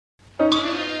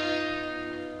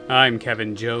I'm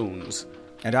Kevin Jones.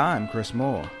 And I'm Chris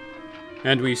Moore.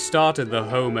 And we started the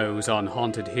Homos on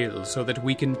Haunted Hill so that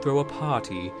we can throw a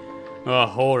party. A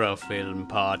horror film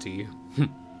party.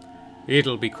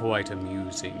 It'll be quite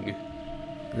amusing.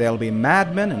 There'll be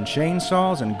madmen and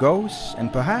chainsaws and ghosts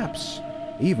and perhaps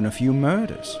even a few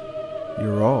murders.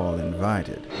 You're all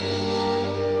invited.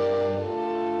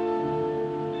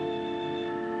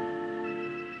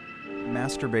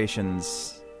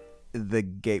 Masturbation's the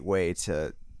gateway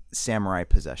to samurai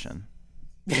possession.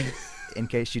 In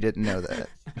case you didn't know that.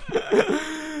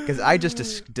 Because I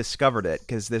just discovered it,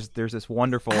 because there's this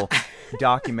wonderful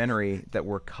documentary that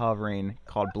we're covering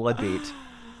called Bloodbeat.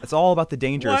 It's all about the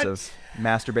dangers of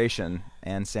masturbation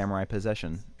and samurai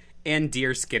possession. And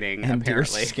deer skinning, and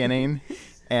apparently. Deer skinning.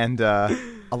 And a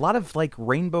lot of, like,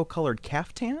 rainbow-colored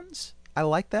caftans. I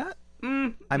like that.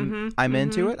 I'm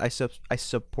into it. I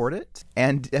support it.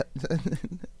 And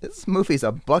this movie's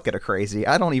a bucket of crazy.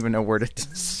 I don't even know where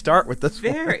to start with this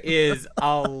one. There is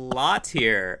a lot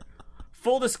here.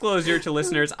 Full disclosure to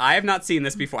listeners, I have not seen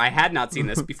this before. I had not seen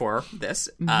this before this.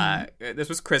 This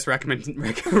was Chris'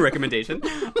 recommendation.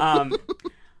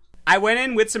 I went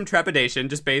in with some trepidation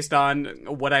just based on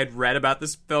what I'd read about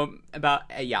this film,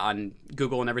 on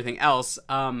Google and everything else.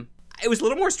 It was a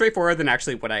little more straightforward than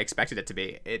actually what I expected it to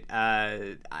be.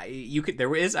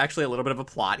 There is actually a little bit of a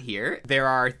plot here. There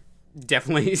are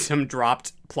definitely some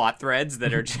dropped plot threads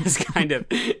that are just kind of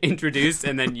introduced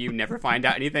and then you never find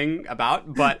out anything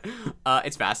about, but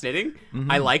it's fascinating.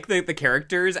 I like the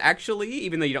characters, actually,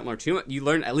 even though you don't learn too much. You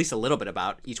learn at least a little bit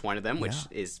about each one of them, which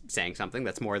is saying something.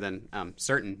 That's more than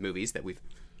certain movies that we've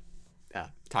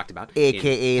talked about.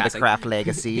 AKA The Craft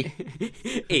Legacy.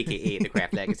 AKA The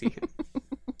Craft Legacy.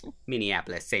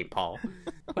 Minneapolis, St. Paul.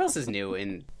 What else is new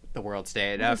in the world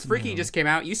today? Freaky just came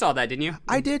out. You saw that, didn't you?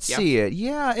 I did see it.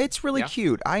 Yeah, it's really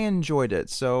cute. I enjoyed it.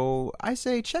 So I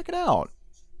say check it out.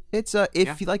 It's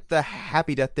if you like the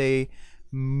Happy Death Day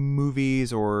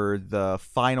movies or the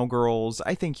Final Girls,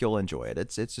 I think you'll enjoy it.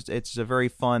 It's a very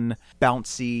fun,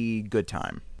 bouncy, good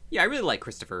time. Yeah, I really like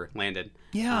Christopher Landon.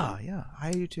 Yeah,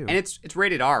 I do too. And it's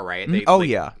rated R, right? They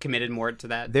committed more to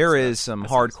that. There is some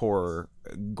hardcore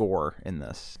gore in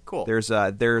this. Cool.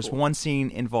 There's one scene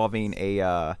involving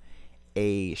a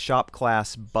shop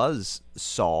class buzz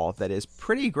saw that is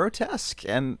pretty grotesque,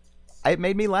 and it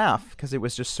made me laugh because it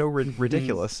was just so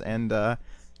ridiculous. And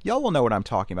y'all will know what I'm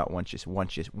talking about once you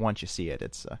see it.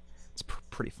 It's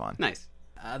pretty fun. Nice.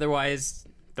 Otherwise,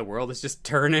 the world is just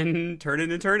turning.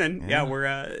 Yeah,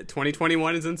 we're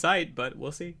 2021 is in sight, but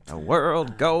we'll see. The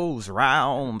world goes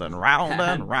round and round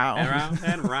and round. And round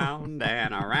and round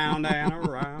and around and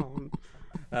around.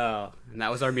 Oh, and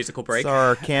that was our musical break. It's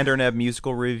our Candor Neb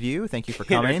musical review. Thank you for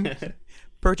coming.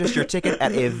 Purchase your ticket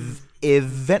at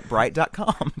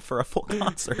eventbrite.com for a full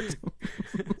concert.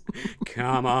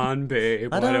 Come on,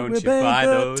 babe. Why don't you buy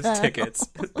those tickets?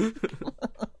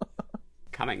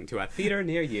 Coming to a theater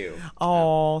near you.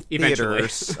 Oh,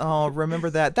 theaters. Oh, remember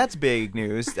that. That's big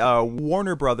news.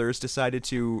 Warner Brothers decided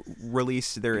to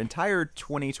release their entire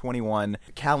 2021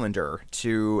 calendar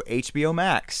to HBO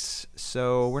Max.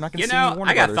 So we're not going to see Warner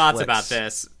Brothers I got thoughts flicks. About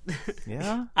this.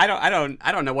 Yeah? I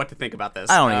don't know what to think about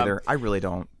this. I don't either. I really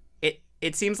don't.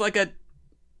 It seems like a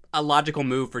logical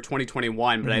move for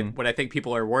 2021, but what I think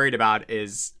people are worried about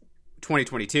is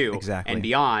 2022 and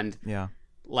beyond. Yeah.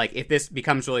 Like, if this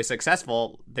becomes really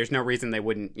successful, there's no reason they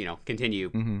wouldn't,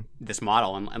 continue this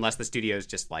model unless the studios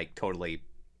just, like, totally...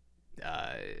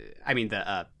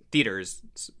 the theaters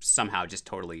somehow just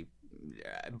totally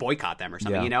boycott them or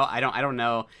something, I don't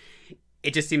know.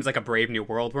 It just seems like a brave new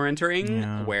world we're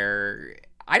entering where...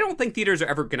 I don't think theaters are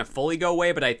ever going to fully go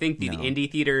away, but I think the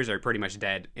indie theaters are pretty much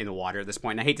dead in the water at this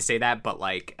point. And I hate to say that, but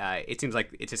like it seems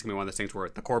like it's just going to be one of those things where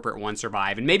the corporate ones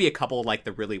survive, and maybe a couple like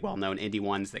the really well-known indie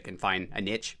ones that can find a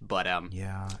niche. But I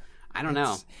don't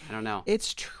know.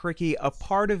 It's tricky. A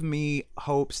part of me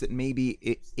hopes that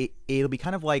maybe it'll be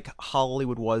kind of like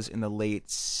Hollywood was in the late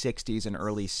 60s and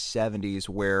early 70s,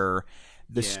 where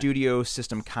the studio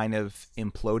system kind of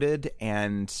imploded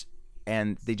and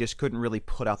they just couldn't really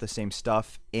put out the same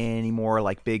stuff anymore.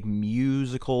 Like, big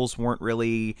musicals weren't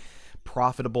really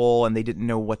profitable and they didn't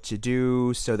know what to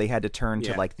do, so they had to turn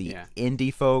to like the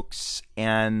indie folks.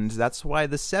 And that's why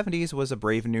the 70s was a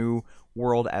brave new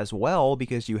world as well,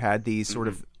 because you had these sort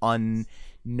of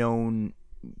unknown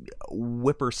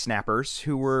whippersnappers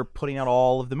who were putting out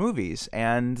all of the movies,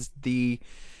 and the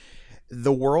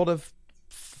world of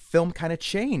film kind of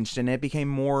changed and it became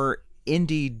more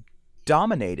indie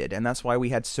dominated, and that's why we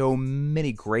had so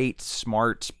many great,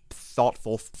 smart,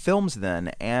 thoughtful films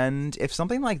then. And if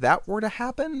something like that were to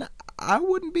happen, I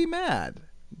wouldn't be mad,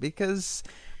 because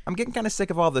I'm getting kind of sick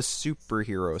of all the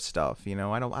superhero stuff. You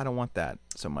know, I don't want that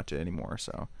so much anymore.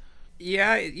 So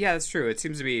Yeah, that's true. It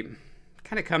seems to be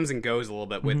kind of comes and goes a little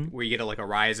bit with where you get a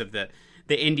rise of the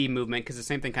indie movement, because the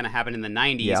same thing kind of happened in the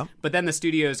 90s. Yeah. But then the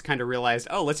studios kind of realized,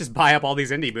 oh, let's just buy up all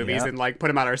these indie movies and like put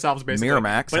them out ourselves, basically.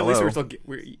 Miramax, but at least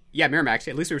Miramax.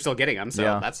 At least we were still getting them, so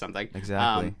that's something.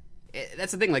 Exactly.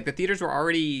 That's the thing. Like the theaters were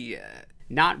already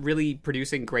not really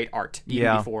producing great art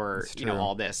even before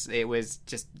all this. It was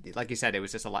just like you said. It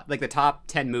was just a lot. Like the top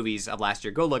 10 movies of last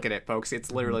year. Go look at it, folks.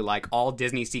 It's literally like all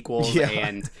Disney sequels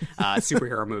and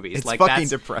superhero movies. It's like fucking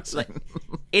depressing. Like,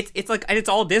 it's like, and it's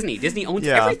all Disney. Disney owns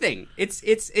everything. It's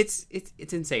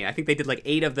insane. I think they did like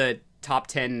 8 of the top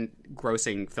 10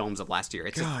 grossing films of last year.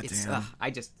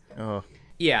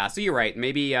 Yeah. So you're right.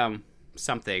 Maybe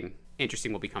something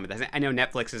interesting will be coming. I know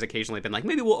Netflix has occasionally been like,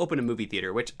 maybe we'll open a movie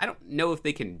theater, which I don't know if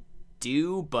they can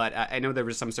do, but I know there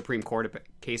was some Supreme Court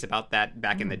case about that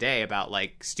back in the day, about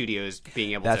like studios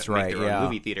being able to make their own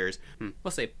movie theaters.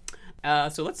 We'll see.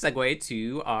 So let's segue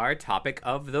to our topic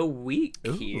of the week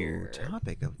here.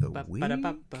 Topic of the week.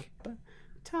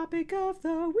 Topic of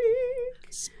the week.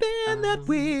 Spin that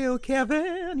wheel,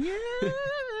 Kevin.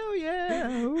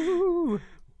 Yeah. Ooh.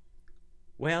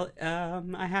 Well,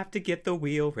 I have to get the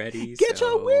wheel ready. Get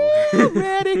your wheel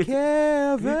ready,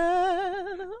 Kevin.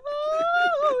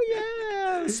 Oh,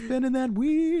 yeah. Spinning that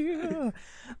wheel.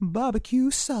 Barbecue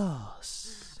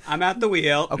sauce. I'm at the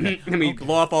wheel. Okay. Let me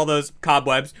blow off all those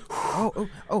cobwebs. Oh.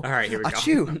 All right, here we go.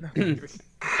 Achoo.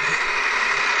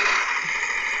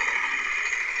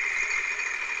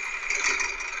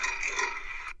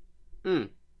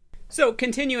 So,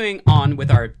 continuing on with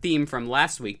our theme from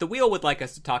last week, The Wheel would like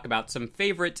us to talk about some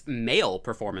favorite male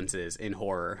performances in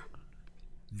horror.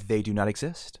 They do not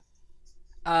exist.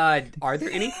 Are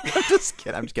there any? I'm just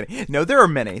kidding. No, there are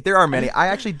many. I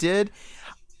actually did.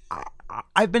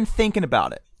 I've been thinking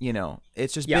about it. You know,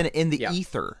 it's just been in the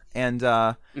ether, and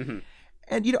you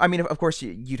know, I mean, of course,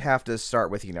 you'd have to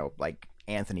start with like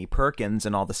Anthony Perkins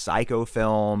and all the Psycho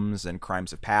films and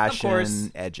Crimes of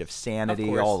Passion, Edge of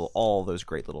Sanity, all those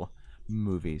great little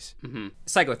movies.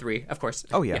 Psycho 3, of course.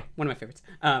 Oh yeah, one of my favorites.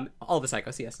 All the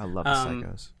Psychos, yes. I love the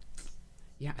Psychos.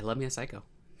 Yeah, I love me a Psycho.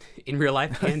 In real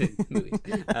life and in movies.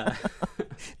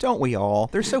 Don't we all?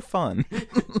 They're so fun.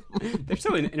 They're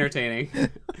so entertaining.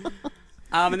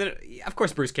 And then, of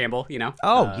course, Bruce Campbell,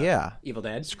 Evil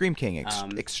Dead. Scream King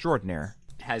extraordinaire.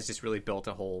 Has just really built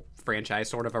a whole franchise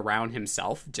sort of around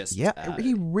himself.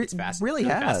 He really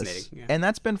has. Yeah. And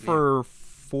that's been for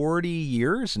 40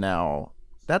 years now.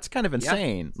 That's kind of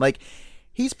insane. Yeah. Like,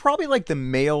 he's probably like the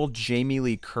male Jamie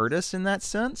Lee Curtis in that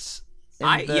sense.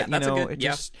 That's a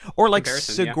good or like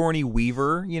Sigourney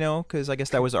Weaver, because I guess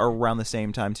that was around the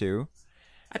same time too.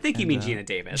 I think you mean Gina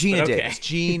Davis.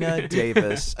 Gina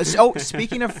Davis.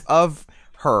 Speaking of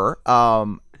her,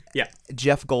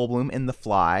 Jeff Goldblum in The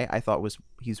Fly, I thought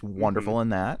he's wonderful in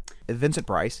that. Vincent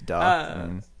Price,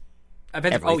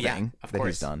 everything of course.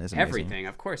 He's done is amazing. Everything,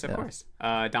 of course.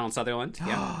 Donald Sutherland,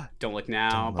 Don't Look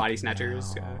Now, Body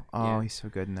Snatchers. He's so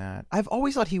good in that. I've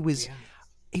always thought he was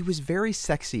very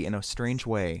sexy in a strange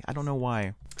way. I don't know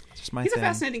why. It's just my thing. He's a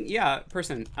fascinating,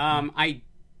 person. I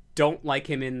don't like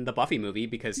him in the Buffy movie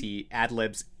because he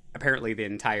ad-libs apparently the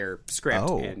entire script,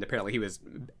 and apparently he was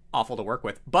awful to work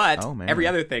with. But every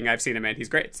other thing I've seen him in, he's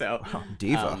great. So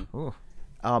diva.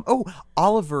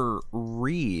 Oliver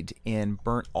Reed in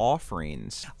Burnt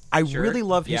Offerings. I really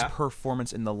love his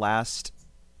performance in the last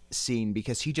scene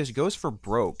because he just goes for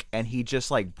broke and he just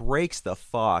like breaks the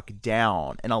fuck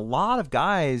down, and a lot of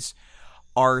guys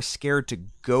are scared to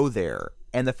go there,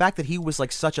 and the fact that he was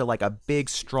like such a big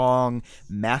strong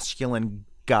masculine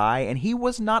guy and he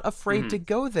was not afraid to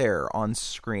go there on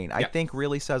screen, I think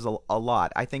really says a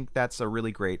lot. I think that's a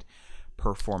really great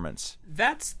performance.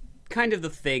 That's kind of the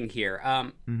thing here.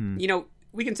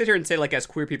 We can sit here and say, like, as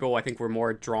queer people, I think we're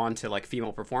more drawn to like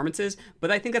female performances,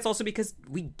 but I think that's also because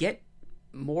we get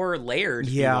more layered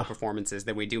female performances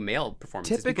than we do male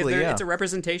performances. Typically, because it's a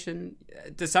representation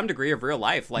to some degree of real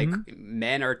life. Like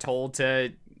men are told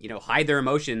to hide their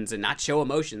emotions and not show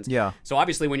emotions. Yeah. So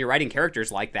obviously, when you're writing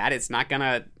characters like that, it's not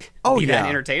gonna be that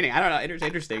entertaining. I don't know. It's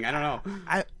interesting. I don't know.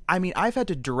 I mean, I've had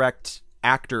to direct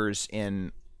actors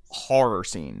in horror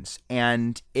scenes,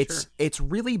 and it's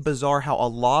really bizarre how a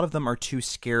lot of them are too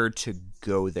scared to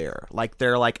go there. Like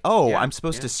they're like, oh, I'm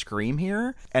supposed to scream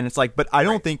here, and it's like, but I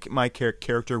don't think my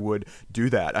character would do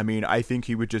that. I mean, I think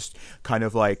he would just kind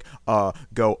of like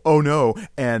go, oh no,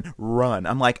 and run.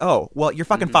 I'm like, oh, well, you're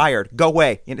fucking fired. Go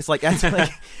away. And it's like, that's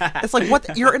like it's like,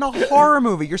 what? You're in a horror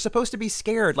movie. You're supposed to be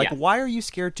scared. Like, why are you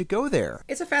scared to go there?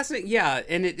 It's a fascinating,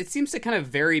 and it seems to kind of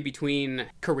vary between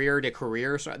career to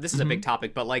career. So this is a big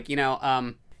topic, but like,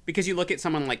 because you look at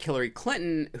someone like Hillary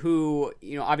Clinton, who,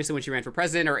 obviously when she ran for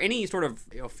president, or any sort of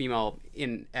female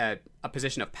in a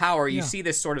position of power, you see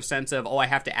this sort of sense of, oh, I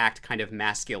have to act kind of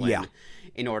masculine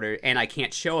in order, and I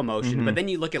can't show emotion. But then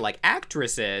you look at like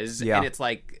actresses, and it's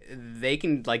like they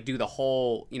can like do the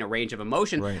whole range of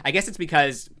emotion. Right. I guess it's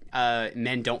because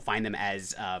men don't find them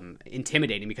as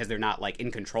intimidating because they're not like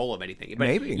in control of anything. But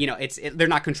maybe they're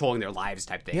not controlling their lives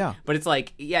type thing. Yeah. But it's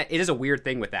like, it is a weird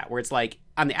thing with that, where it's like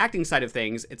on the acting side of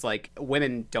things, it's like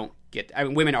women don't get. I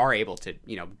mean, women are able to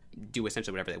do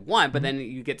essentially whatever they want, but then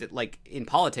you get to like in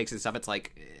politics and stuff. It's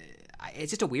like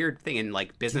it's just a weird thing, in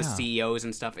like business CEOs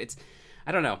and stuff. It's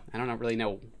I don't know. I don't really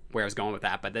know where I was going with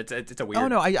that, but it's a weird. Oh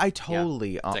no, I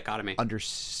totally dichotomy.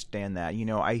 Understand that.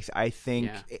 I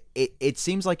think it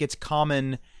seems like it's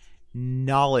common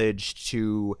knowledge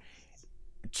to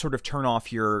sort of turn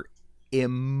off your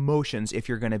emotions if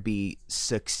you're going to be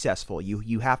successful.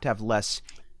 You have to have less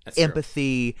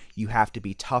empathy. You have to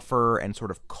be tougher and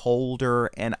sort of colder.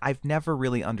 And I've never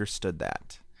really understood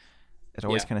that. It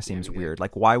always kind of seems weird.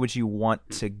 Like, why would you want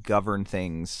to govern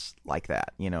things like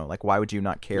that? Like, why would you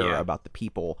not care about the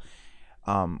people?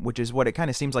 Which is what it kind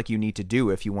of seems like you need to do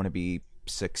if you want to be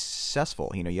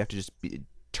successful. You have to just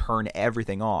turn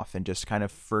everything off and just kind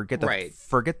of forget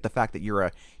the fact that you're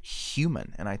a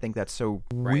human. And I think that's so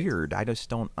weird. I just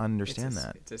don't understand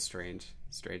that. It's a strange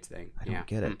thing. I don't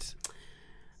get it.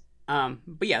 But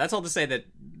that's all to say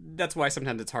that's why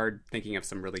sometimes it's hard thinking of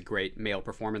some really great male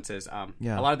performances. A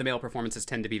lot of the male performances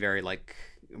tend to be very like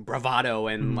bravado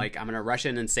and like I'm gonna rush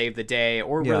in and save the day,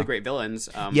 or really great villains.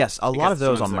 Yes, a lot of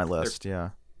those on my list. Yeah,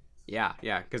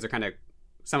 because they're kind of,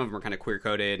 some of them are kind of queer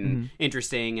coded and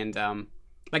interesting, and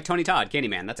like Tony Todd,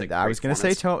 Candyman. That's I was gonna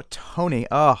say Tony.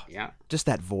 Oh, yeah, just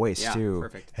that voice too.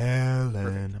 Perfect.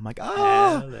 Helen. I'm like,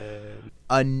 Helen.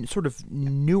 A sort of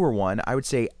newer one, I would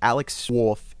say Alex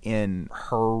Wolff in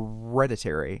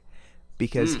Hereditary,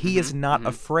 because he is not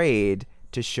afraid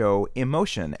to show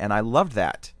emotion, and I loved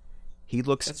that. He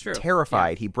looks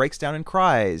terrified. He breaks down and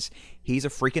cries. He's a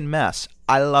freaking mess.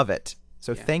 I love it.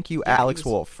 So thank you, Alex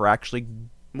Wolff, for actually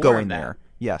going there.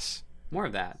 Yes. More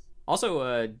of that.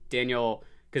 Also, Daniel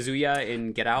Kazuya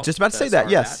in Get Out. Just about to say that.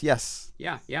 Yes.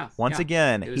 Yeah. Once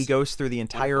again, he goes through the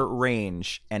entire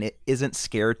range and it isn't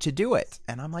scared to do it.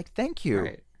 And I'm like, thank you.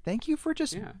 Right. Thank you for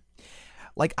just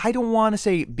like, I don't want to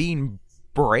say being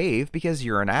brave, because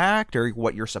you're an actor.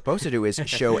 What you're supposed to do is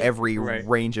show every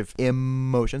range of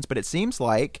emotions. But it seems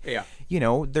like,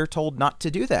 they're told not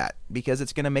to do that because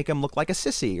it's going to make him look like a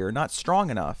sissy or not strong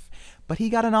enough. But he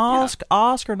got an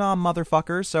Oscar nom,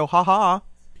 motherfucker. So haha.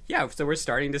 Yeah, so we're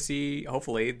starting to see,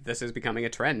 hopefully, this is becoming a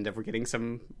trend of we're getting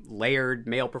some layered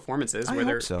male performances where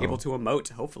they're able to emote,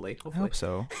 hopefully. I hope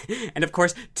so. And, of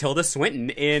course, Tilda Swinton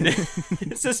in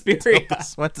Suspiria.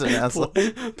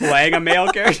 Playing a male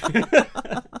character.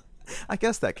 I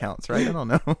guess that counts, right? I don't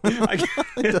know.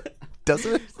 Does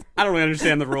it? I don't really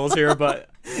understand the rules here, but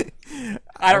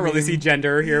I don't really see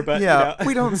gender here. But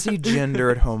we don't see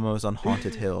gender at Homos on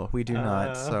Haunted Hill. We do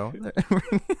not. So,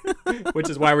 which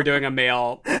is why we're doing a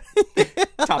male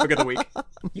topic of the week.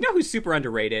 You know who's super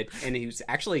underrated, and he's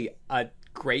actually a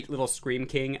great little scream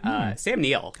king? Sam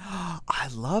Neill. I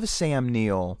love Sam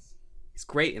Neill. He's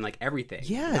great in like everything.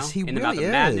 Yes, he in really About the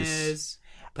is. Madness,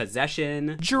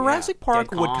 Possession. Jurassic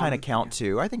Park would kind of count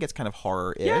too. I think it's kind of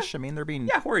horror-ish. Yeah. I mean, they're being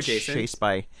horror chased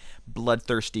by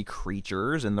bloodthirsty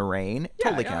creatures in the rain.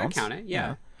 Totally counts. I count it.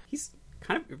 Yeah. He's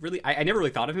kind of really. I never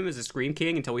really thought of him as a scream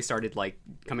king until we started like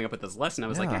coming up with this list, and I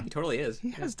was like, he totally is.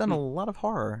 He has done a lot of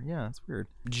horror. Yeah, it's weird.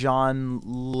 John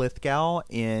Lithgow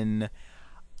in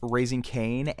Raising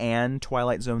Cain and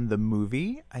Twilight Zone the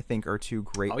movie, I think, are two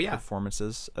great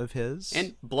performances of his.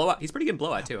 And Blowout, he's pretty good in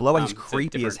Blowout too. Blowout, he's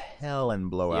creepy as hell in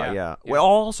Blowout. Yeah. Well,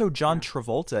 also John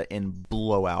Travolta in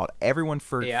Blowout. Everyone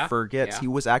forgets he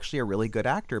was actually a really good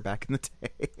actor back in the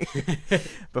day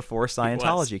before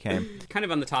Scientology came. Kind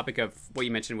of on the topic of what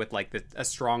you mentioned with like a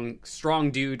strong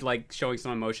dude like showing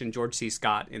some emotion. George C.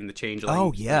 Scott in The Changeling.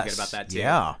 Oh yes, good about that too.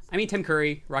 Yeah. I mean Tim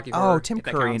Curry, Rocky Horror. Oh, Tim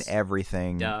Curry in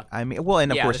everything. Duh. I mean, well,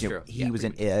 and of course. He was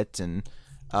in It, and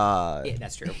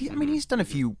that's true. I mean, he's done a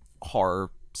few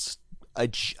horror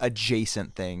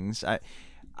adjacent things.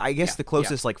 I guess the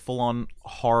closest like full on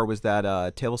horror was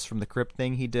that Tales from the Crypt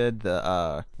thing he did,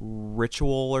 the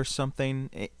Ritual or something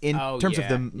in terms of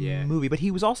the movie. But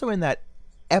he was also in that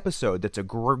episode that's a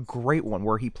great one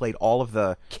where he played all of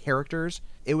the characters.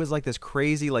 It was like this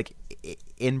crazy like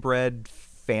inbred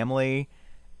family,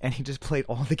 and he just played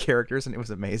all the characters, and it was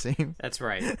amazing. That's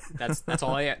right. That's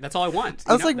all I want.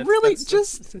 I was like, really,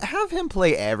 just have him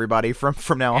play everybody from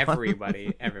now on.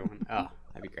 Everyone. Oh,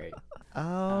 that'd be great.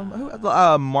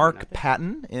 Mark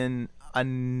Patton in A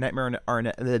Nightmare in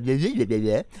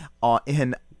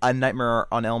A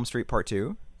Nightmare on Elm Street Part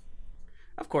 2.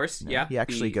 Of course, yeah. He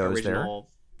actually goes original there.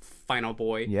 Final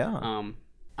boy. Yeah.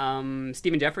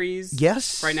 Stephen Jeffries.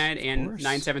 Yes. Friday Night and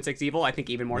 976 Evil. I think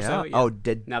even more so. Yeah. Oh,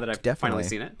 now that I've finally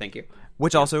seen it. Thank you.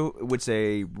 Which also would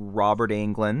say Robert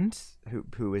Englund,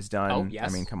 who has done. Oh, yes.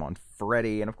 I mean, come on,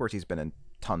 Freddy, and of course he's been in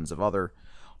tons of other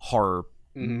horror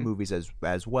movies as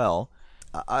well.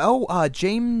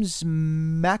 James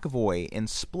McAvoy in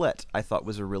Split, I thought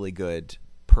was a really good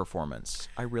performance.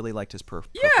 I really liked his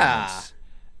performance.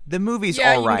 The movie's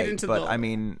all right, but I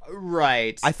mean,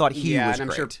 right. I thought he was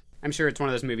great. I'm sure it's one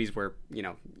of those movies where,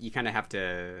 you kind of have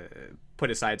to put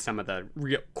aside some of the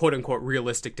quote unquote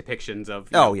realistic depictions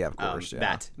of of course,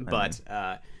 that. But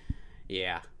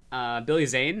Billy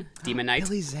Zane, Demon Knight.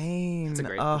 Billy Zane, it's a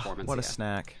great performance. What a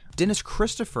snack. Dennis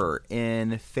Christopher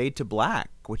in Fade to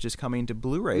Black, which is coming to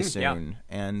Blu-ray soon,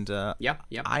 and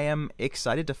I am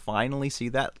excited to finally see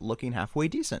that looking halfway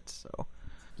decent. So.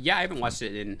 Yeah, I haven't watched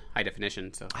it in high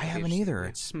definition, so I haven't either.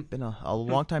 It's been a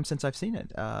long time since I've seen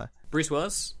it. Bruce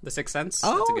Willis, The Sixth Sense.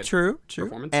 Oh, that's a good true.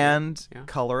 performance. And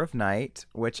Color of Night,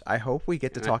 which I hope we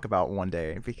get to talk about one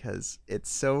day because it's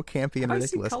so campy and ridiculous.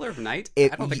 Have I seen Color of Night? I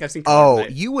don't think I've seen Color of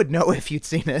Night. You would know if you'd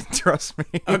seen it. Trust me.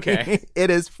 Okay.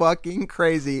 It is fucking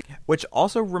crazy. Which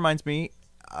also reminds me,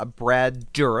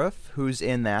 Brad Dourif, who's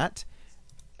in that.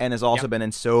 And has also been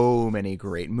in so many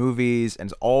great movies,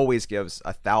 and always gives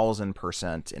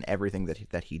 1,000% in everything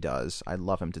that he does. I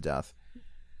love him to death.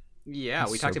 Yeah,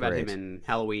 we talked about him in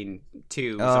Halloween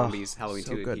 2, Zombies Halloween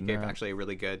 2. He gave actually a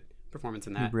really good performance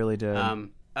in that. He really did. I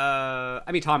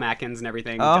mean, Tom Atkins and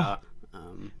everything. My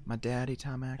daddy,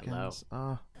 Tom Atkins.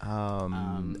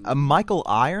 Michael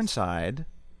Ironside.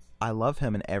 I love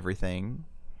him in everything.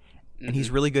 And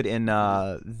he's really good in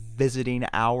Visiting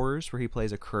Hours, where he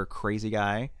plays a crazy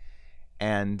guy.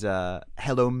 And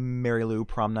Hello, Mary Lou,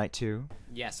 Prom Night 2.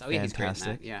 Yes, he's great in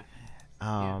that, yeah.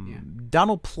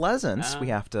 Donald Pleasance, we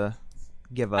have to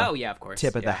give a of course.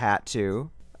 tip of the hat to.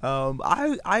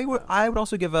 I would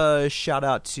also give a shout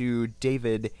out to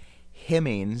David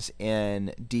Hemmings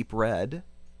in Deep Red.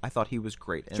 I thought he was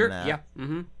great in that. Yeah.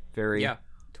 Mm-hmm. Very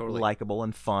totally likable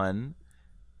and fun,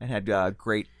 and had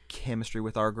great chemistry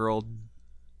with our girl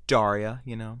Daria.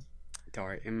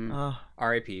 Daria.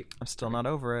 R.I.P. I'm still not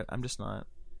over it. I'm just not.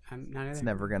 I'm not either. It's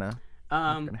never gonna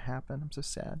happen. I'm so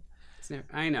sad.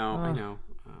 I know.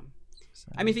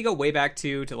 I mean, if you go way back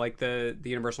to like the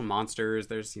Universal monsters,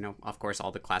 there's of course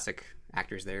all the classic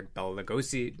actors there. Bela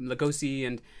Lugosi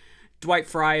and Dwight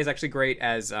Fry is actually great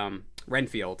as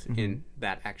Renfield in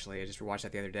that. Actually, I just rewatched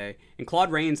that the other day. And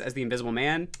Claude Rains as the Invisible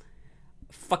Man,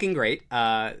 fucking great.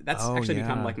 That's actually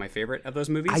become like my favorite of those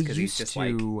movies because he's just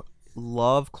like.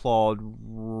 Love Claude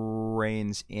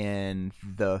Rains in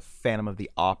the Phantom of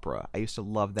the Opera. I used to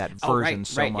love that version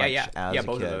so much as a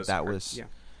kid. That was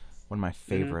one of my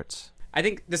favorites. I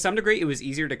think to some degree it was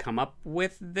easier to come up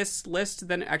with this list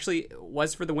than it actually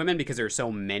was for the women because there were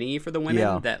so many for the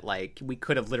women that like we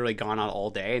could have literally gone on all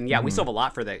day. And we still have a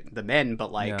lot for the men, but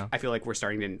like I feel like we're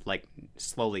starting to like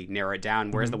slowly narrow it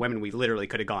down. Whereas the women, we literally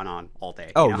could have gone on all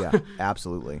day. Yeah,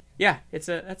 absolutely. Yeah, that's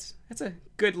a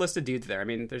good list of dudes there. I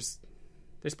mean, there's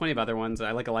plenty of other ones.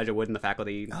 I like Elijah Wood in The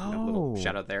Faculty. Little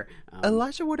shout out there.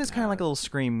 Elijah Wood is kind of like a little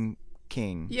Scream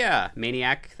king. Yeah,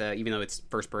 Maniac. Even though it's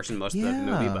first person most of the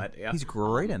movie, but he's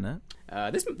great in it.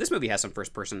 This movie has some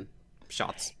first person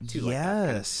shots too.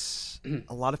 Yes, like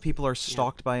that. A lot of people are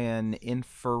stalked by an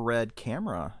infrared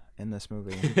camera in this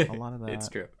movie. A lot of that.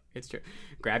 It's true.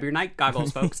 Grab your night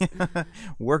goggles, folks.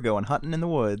 We're going hunting in the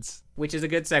woods. Which is a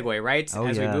good segue, right?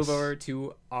 As we move over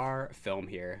to our film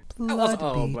here.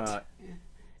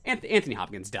 Anthony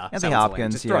Hopkins, duh. Anthony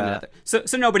Hopkins, just throwing it out there.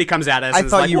 So nobody comes at us. I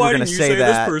thought you were going to say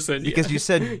that this person? Because you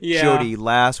said Jodie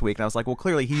last week, and I was like, well,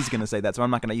 clearly he's going to say that, so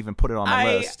I'm not going to even put it on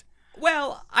the list.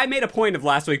 Well, I made a point of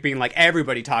last week being like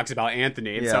everybody talks about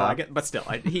Anthony, and but still,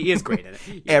 he is great in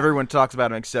it. Everyone talks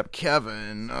about him except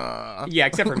Kevin. Yeah,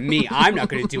 except for me. I'm not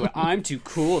going to do it. I'm too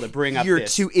cool to bring up. You're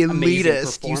this too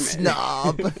elitist, you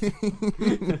snob.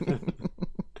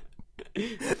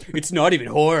 It's not even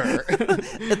horror.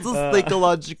 It's a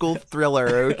psychological thriller,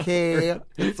 okay?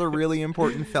 It's a really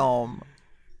important film.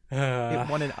 It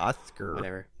won an Oscar.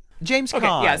 Whatever. James Okay,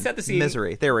 Caan. yeah, set the scene.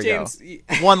 Misery. There we James-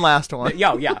 go. One last one.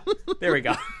 Yo, yeah. There we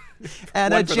go.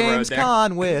 And One a for the road James there.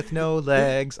 Caan with no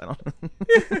legs. I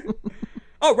don't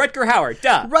Oh, Rutger Hauer.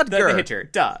 Duh. Rutger. The Hitcher.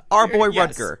 Duh. Our boy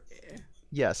Yes. Rutger.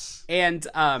 Yes. And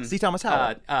C. Thomas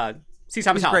Howell. C.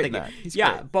 Thomas He's Howell. great Thank in you. that. He's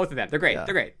Yeah, great. both of them. They're great. Yeah.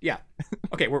 They're great. Yeah.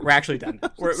 Okay, we're actually done.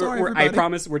 Sorry, I everybody.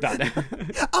 promise we're done.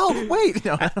 Oh, wait.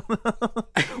 No.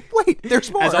 Wait,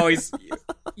 there's more. As always,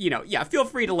 yeah, feel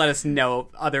free to let us know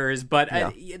others, but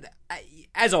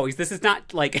as always, this is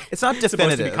not like It's not supposed to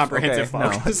definitive. be comprehensive, Okay,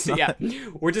 no, folks. it's Yeah,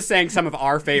 we're just saying some of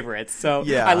our favorites. So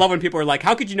Yeah. I love when people are like,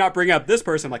 "How could you not bring up this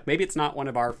person?" I'm like, maybe it's not one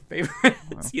of our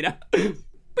favorites,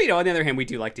 But on the other hand, we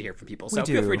do like to hear from people, so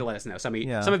feel do. free to let us know some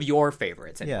Yeah. of your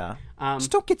favorites. Yeah.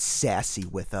 Just don't get sassy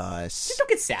with us. Just don't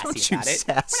get sassy Don't you about it.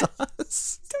 sass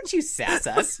us. Don't you sass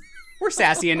us. We're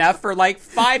sassy enough for like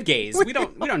 5 gays. We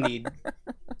don't need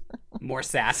more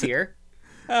sass here.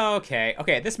 Okay,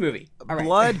 this movie. All right.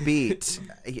 Blood beat.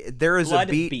 There is Blood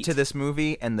a beat beat. to this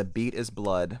movie, and the beat is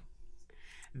blood.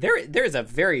 There is a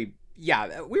very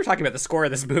we were talking about the score of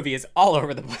this movie is all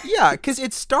over the place. Yeah, because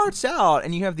it starts out,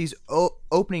 and you have these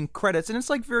opening credits, and it's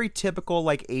like very typical,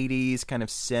 like 80s kind of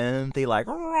synthy, like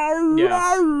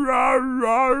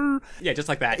Yeah, just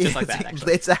like that. Just like that,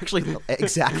 actually. It's actually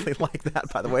exactly like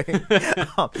that, by the way.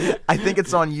 I think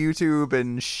it's on YouTube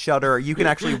and Shudder. You can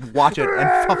actually watch it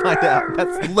and find out.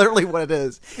 That's literally what it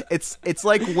is. It's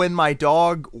like when my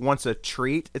dog wants a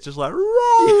treat. It's just like.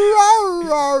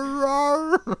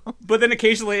 But then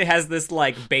occasionally it has this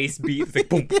like bass beat. It's like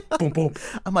boom, boom, boom.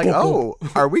 I'm like, boom, oh, boom.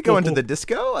 are we going to the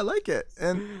disco? I like it.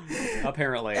 And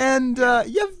Apparently.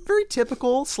 you have very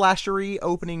typical slashery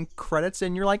opening credits,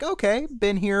 and you're like, okay,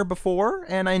 been here before,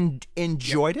 and I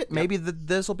enjoyed it. Maybe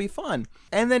this will be fun.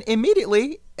 And then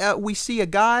immediately we see a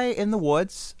guy in the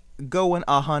woods going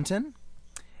hunting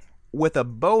with a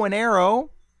bow and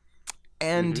arrow,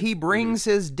 and he brings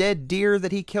his dead deer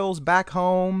that he kills back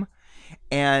home,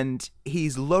 and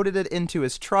he's loaded it into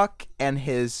his truck, and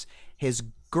his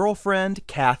girlfriend,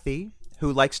 Kathy,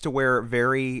 who likes to wear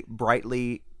very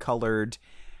brightly colored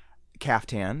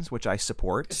caftans, which I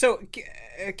support. So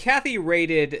Kathy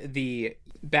rated the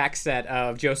back set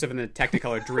of Joseph and the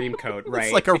Technicolor Dreamcoat, right?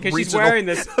 It's like a because she's regional. wearing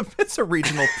this. It's a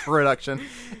regional production.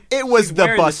 It was the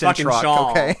wearing bus this and fucking truck.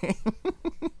 shawl. Okay.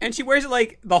 And she wears it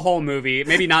like the whole movie.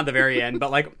 Maybe not the very end,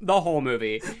 but like the whole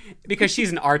movie. Because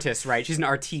she's an artist, right? She's an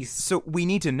artiste. So we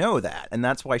need to know that, and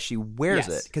that's why she wears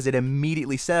Yes. it, because it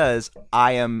immediately says,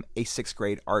 "I am a 6th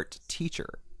grade art teacher,"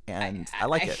 and I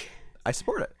like it. I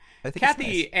support it. I think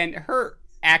Kathy it's nice. and her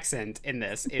accent in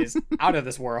this is out of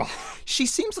this world. She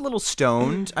seems a little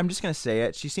stoned. I'm just gonna say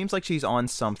it. She seems like she's on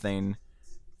something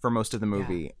for most of the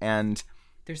movie, and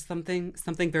There's something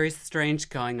very strange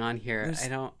going on here. I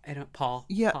don't Paul.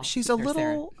 yeah, Paul, she's a or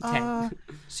little Sarah.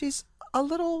 she's a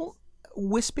little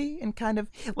wispy and kind of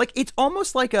like, it's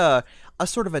almost like a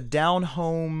sort of a down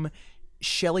home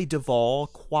Shelley Duvall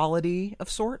quality of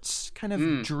sorts, kind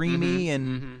of dreamy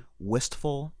and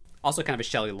wistful. Also kind of a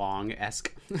Shelley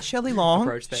Long-esque Shelley Long,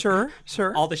 approach there.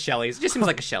 sure. All the Shelleys. It just seems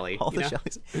like a Shelley. All the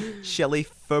Shelleys. Shelley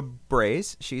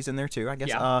Fabrez, she's in there too, I guess.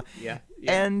 Yeah.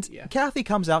 And Kathy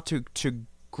comes out to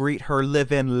greet her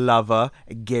live-in lover,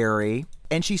 Gary,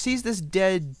 and she sees this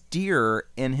dead deer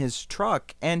in his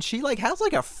truck, and she like has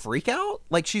like a freak out.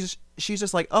 Like she's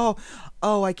just like, oh,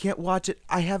 I can't watch it.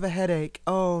 I have a headache.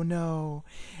 Oh no.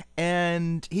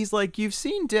 And he's like, you've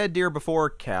seen dead deer before,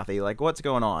 Kathy. Like, what's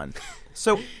going on?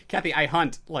 So Kathy, I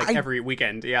hunt like I every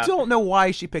weekend. Yeah. don't know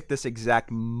why she picked this exact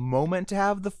moment to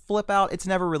have the flip out. It's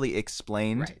never really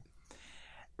explained.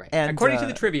 Right. And, according to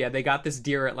the trivia, they got this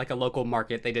deer at like a local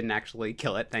market. They didn't actually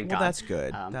kill it. Thank Well, God. that's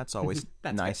good. That's always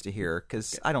nice to hear,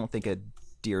 because I don't think a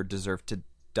deer deserved to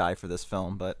die for this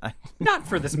film, but Not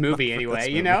for this movie anyway,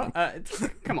 you know?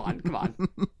 Come on.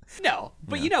 No.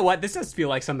 But you know what? This does feel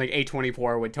like something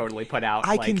A24 would totally put out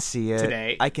I like, can see it.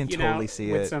 today. I can you totally know,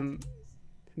 see with it.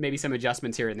 Maybe some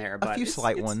adjustments here and there. But a few it's-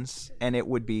 slight it's- ones, and it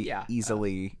would be Yeah,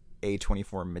 easily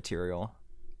A24 material.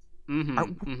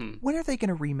 When are they going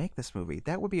to remake this movie?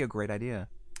 That would be a great idea.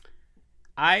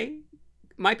 I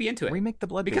might be into it. Remake the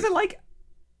Blood Because Beat. I like,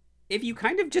 if you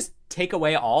kind of just take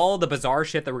away all the bizarre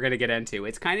shit that we're going to get into,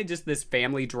 it's kind of just this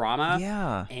family drama.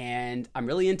 Yeah. And I'm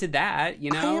really into that,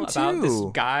 you I know, am about this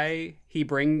too. guy. He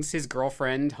brings his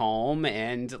girlfriend home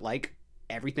and like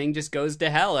everything just goes to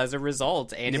hell as a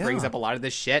result. And it brings Yeah. up a lot of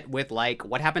this shit with like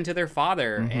what happened to their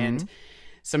father and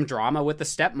some drama with the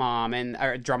stepmom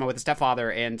or drama with the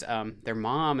stepfather and their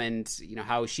mom, and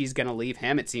how she's gonna leave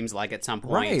him. It seems like at some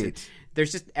point. Right.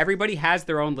 There's just everybody has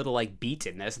their own little like beat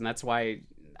in this, and that's why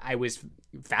I was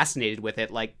fascinated with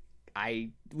it. Like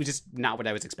I was just not what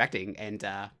I was expecting, and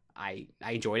I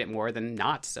enjoyed it more than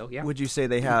not. So yeah. Would you say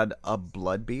they had a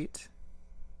blood beat?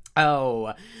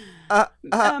 Oh, no,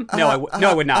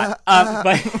 I would not.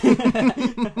 But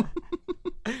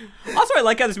also, I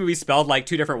like how this movie's spelled like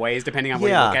two different ways depending on what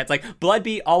you look at. It's like blood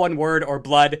beat, all one word, or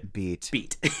blood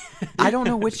beat. I don't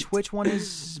know which one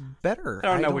is better. I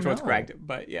don't know which one's correct,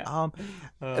 but yeah.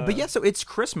 But yeah, so it's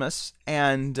Christmas,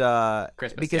 and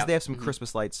because they have some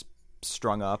Christmas lights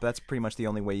strung up. That's pretty much the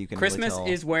only way you can. Christmas really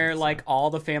tell. is where like all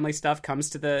the family stuff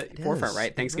comes to the forefront,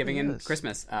 right? Thanksgiving really and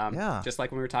Christmas. Just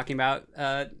like when we were talking about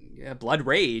Blood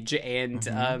Rage and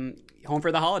Home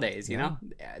for the Holidays. You know,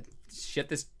 shit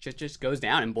just goes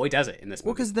down, and boy does it in this movie.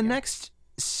 Well, because the next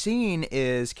scene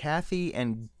is Kathy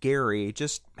and Gary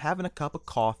just having a cup of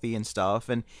coffee and stuff,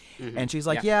 and she's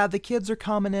like, yeah, the kids are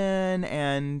coming in,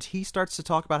 and he starts to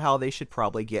talk about how they should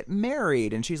probably get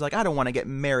married, and she's like, I don't want to get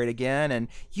married again, and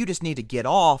you just need to get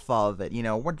off of it,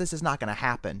 this is not going to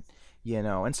happen,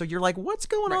 and so you're like, what's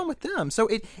going on with them? So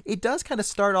it does kind of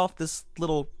start off this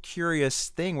little curious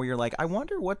thing where you're like, I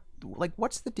wonder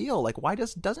what's the deal? Like, why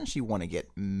doesn't she want to get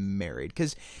married?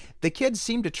 Because the kids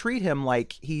seem to treat him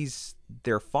like he's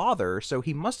their father, so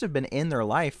he must have been in their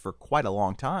life for quite a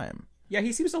long time. Yeah,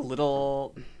 he seems a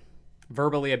little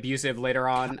verbally abusive later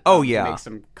on. Oh, He makes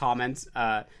some comments.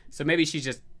 So maybe she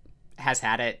just has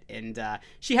had it, and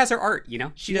she has her art,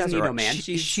 She doesn't need no man.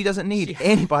 She doesn't need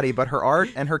anybody but her art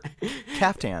and her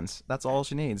caftans. That's all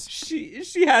she needs.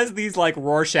 She has these, like,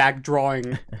 Rorschach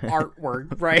drawing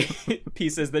artwork, right?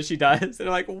 Pieces that she does. And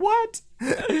I'm like, what?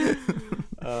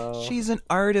 She's an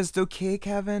artist, okay,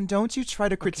 Kevin? Don't you try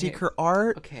to critique her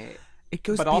art. Okay. It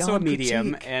goes but beyond also a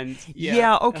medium, critique. and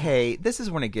yeah, okay. This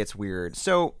is when it gets weird.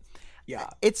 So, yeah,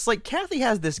 it's like Kathy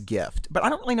has this gift, but I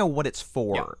don't really know what it's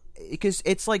for, because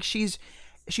it's like she's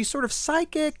sort of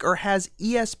psychic or has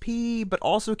ESP, but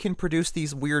also can produce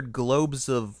these weird globes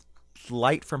of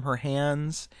light from her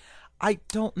hands. I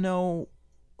don't know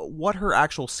what her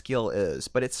actual skill is,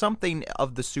 but it's something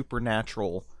of the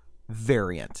supernatural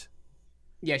variant.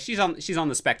 Yeah, she's on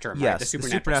the spectrum, right? Yes, the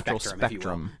supernatural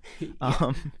spectrum. If you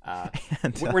will.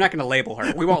 And, we're not going to label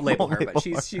her. We won't label her, but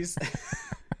she's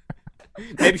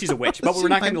maybe she's a witch, but we're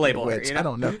not going to label her. I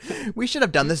don't know. We should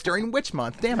have done this during Witch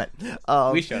Month. Damn it.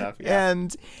 We should have. Yeah.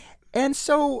 And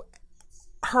so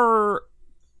her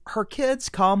kids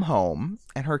come home,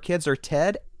 and her kids are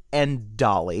Ted and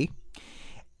Dolly,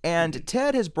 and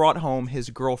Ted has brought home his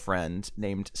girlfriend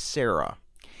named Sarah,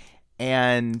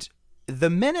 and the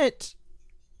minute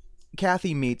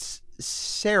Kathy meets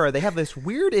Sarah, they have this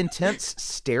weird, intense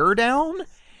stare down,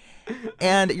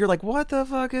 and you're like, "What the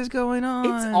fuck is going on?"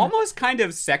 It's almost kind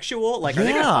of sexual. Like, are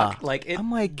they gonna fuck? Like,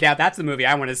 I'm like, yeah, that's the movie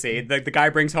I want to see. The guy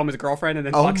brings home his girlfriend and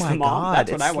then fucks the mom. God.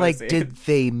 That's what I want to see. Did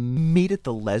they meet at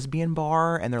the lesbian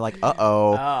bar? And they're like,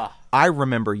 I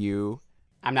remember you.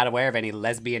 I'm not aware of any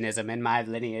lesbianism in my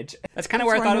lineage. That's kind of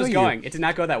where I thought it was going. It did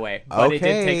not go that way, but it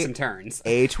did take some turns.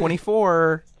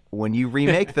 A24. When you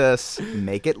remake this,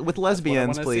 make it with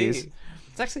lesbians, please.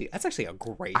 That's actually a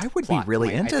great. I would be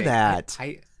really into that.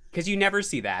 Because you never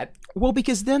see that. Well,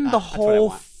 because then the whole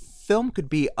film could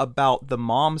be about the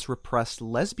mom's repressed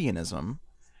lesbianism,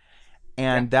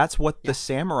 and that's what the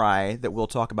samurai that we'll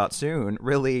talk about soon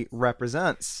really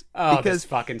represents. Oh, because this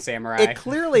fucking samurai! It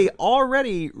clearly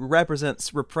already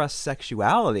represents repressed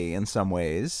sexuality in some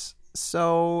ways.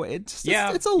 So it's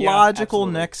a logical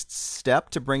next step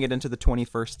to bring it into the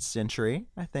 21st century,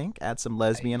 I think. Add some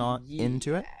lesbian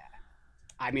into it.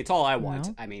 I mean, it's all I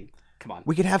want. I mean, come on.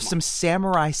 We could have some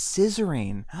samurai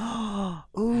scissoring.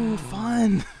 Ooh,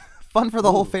 fun. Fun for the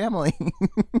whole family.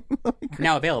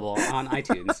 Now available on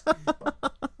iTunes.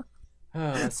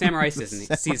 Samurai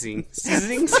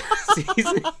seasoning.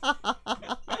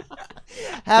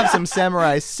 Have some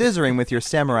samurai scissoring with your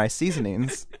samurai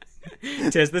seasonings.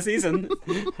 'Tis the season.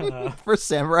 For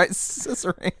samurai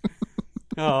scissoring.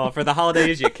 For the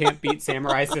holidays, you can't beat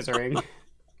samurai scissoring.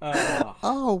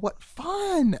 Oh, what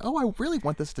fun! Oh, I really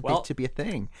want this to be a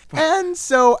thing. And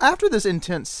so, after this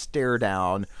intense stare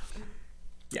down,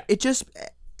 it just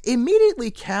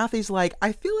immediately Kathy's like,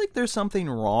 I feel like there's something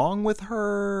wrong with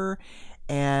her,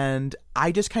 and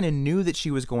I just kind of knew that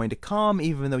she was going to come,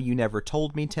 even though you never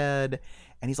told me, Ted.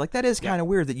 And he's like, that is kind of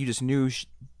weird that you just knew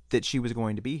that she was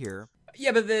going to be here.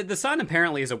 Yeah, but the son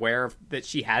apparently is aware that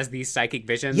she has these psychic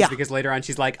visions because later on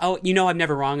she's like, oh, I'm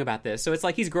never wrong about this. So it's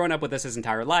like he's grown up with this his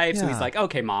entire life. So he's like,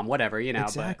 okay, mom, whatever,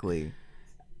 Exactly.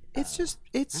 It's just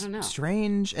I don't know.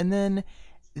 strange. And then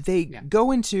they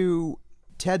go into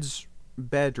Ted's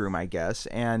bedroom, I guess,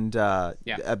 and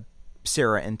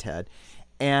Sarah and Ted,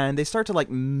 and they start to like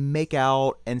make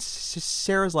out, and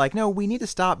Sarah's like, no, we need to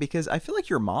stop because I feel like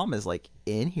your mom is like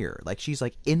in here, like she's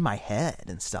like in my head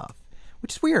and stuff,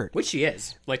 which is weird. Which she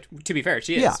is. Like, to be fair,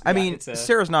 she is. Yeah, I mean,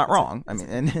 Sarah's not wrong. I mean,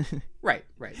 and right.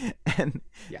 And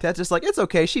Ted's just like, it's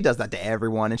okay, she does that to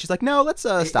everyone, and she's like, no, let's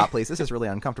stop, please. This is really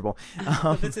uncomfortable.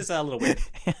 This is a little weird.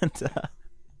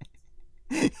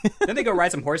 And then they go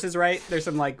ride some horses, right? There's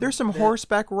some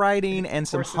horseback riding and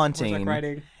some hunting. Horseback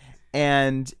riding.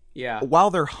 And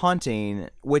while they're hunting,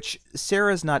 which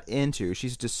Sarah's not into,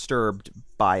 she's disturbed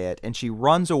by it, and she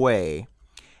runs away.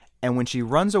 And when she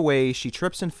runs away, she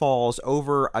trips and falls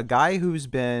over a guy who's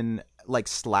been like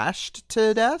slashed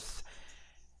to death,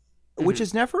 which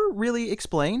is never really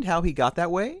explained how he got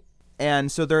that way.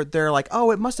 And so they're like,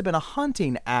 oh, it must have been a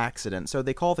hunting accident. So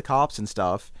they call the cops and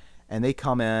stuff, and they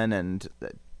come in and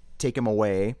take him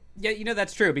away. Yeah,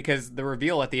 that's true, because the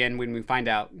reveal at the end when we find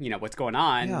out, what's going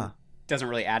on doesn't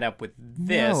really add up with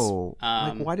this. No.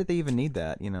 Why did they even need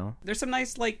that, There's some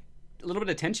nice, like, a little bit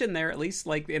of tension there, at least,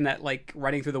 like, in that, like,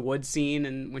 running through the woods scene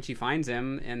and when she finds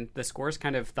him, and the score's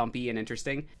kind of thumpy and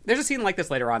interesting. There's a scene like this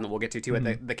later on that we'll get to, too,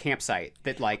 at the campsite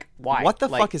that, like, why? What the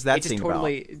fuck is that scene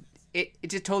about? It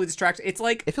just totally distracts. It's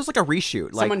like... It feels like a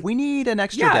reshoot. Like, we need an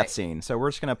extra death scene, so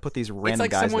we're just going to put these random guys there.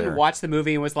 It's like someone watched the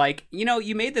movie and was like,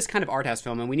 you made this kind of art house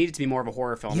film, and we need it to be more of a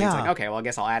horror film. Yeah. And it's like, okay, well, I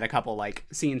guess I'll add a couple, like,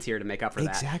 scenes here to make up for that.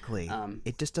 Exactly.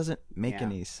 It just doesn't make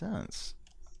any sense.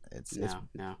 It's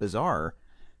bizarre.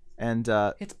 And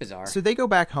it's bizarre. So they go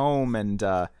back home, and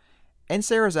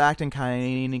Sarah's acting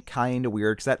kind of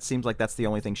weird, because that seems like that's the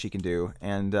only thing she can do.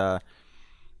 And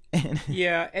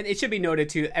yeah, and it should be noted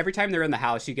too, every time they're in the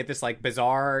house, you get this like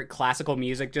bizarre classical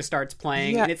music just starts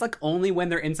playing, and it's like only when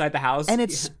they're inside the house. And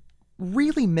it's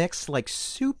really mixed, like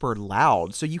super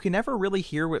loud, so you can never really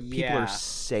hear what people are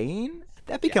saying.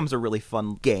 That becomes a really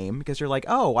fun game, because you're like,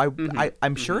 oh,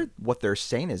 I'm sure what they're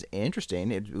saying is interesting.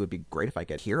 It would be great if I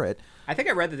could hear it. I think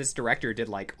I read that this director did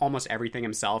like almost everything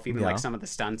himself, even like some of the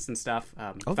stunts and stuff.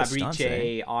 Fabrice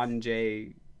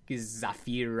Ange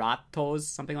Zafiratos,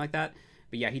 something like that.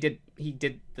 But yeah, he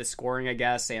did the scoring, I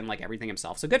guess, and like everything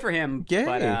himself. So good for him. Yay.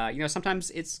 But sometimes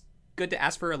it's good to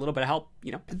ask for a little bit of help.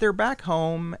 They're back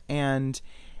home, and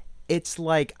it's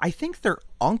like, I think their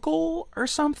uncle or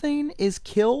something is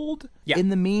killed in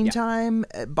the meantime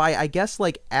by, I guess,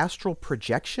 like astral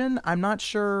projection. I'm not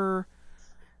sure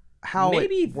how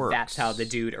maybe it works. That's how the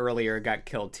dude earlier got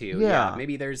killed too. Yeah,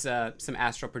 maybe there's some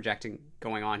astral projecting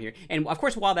going on here. And of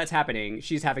course, while that's happening,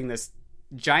 she's having this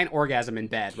giant orgasm in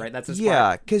bed, right? That's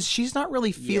because she's not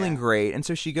really feeling great, and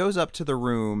so she goes up to the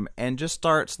room and just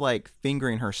starts like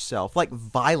fingering herself, like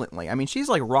violently. I mean, she's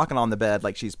like rocking on the bed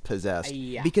like she's possessed,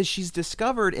 because she's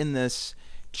discovered in this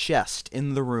chest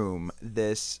in the room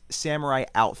this samurai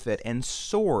outfit and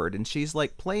sword, and she's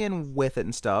like playing with it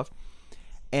and stuff,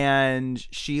 and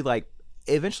she like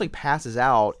eventually passes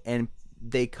out, and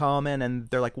they come in and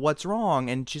they're like, what's wrong?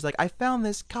 And she's like, I found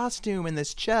this costume in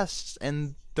this chest,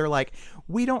 and they're like,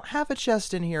 we don't have a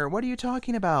chest in here. What are you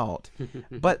talking about?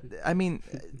 But, I mean,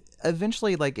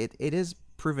 eventually, like, it is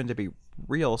proven to be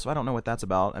real, so I don't know what that's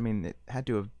about. I mean, it had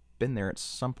to have been there at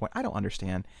some point. I don't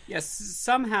understand. Yes,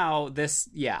 somehow this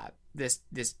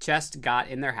chest got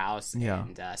in their house,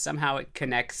 and somehow it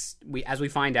connects, as we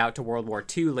find out, to World War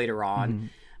II later on.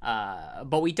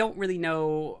 But we don't really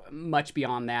know much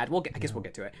beyond that. I guess we'll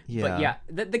get to it. Yeah.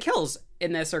 But the kills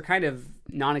in this are kind of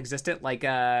non-existent. Like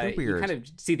you kind of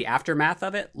see the aftermath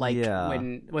of it. Like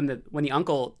when the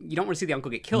uncle, you don't want to see the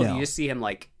uncle get killed. No. You just see him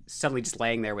like suddenly just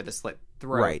laying there with a slit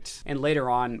throat. Right. And later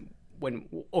on,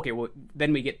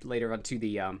 then we get later on to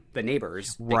the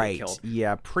neighbors. Right. Get killed.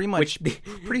 Yeah. Pretty much.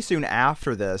 Pretty soon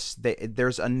after this,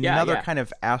 there's another kind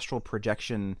of astral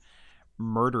projection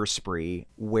murder spree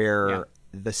where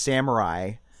the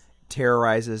samurai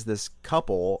terrorizes this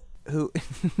couple who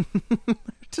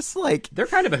just like, they're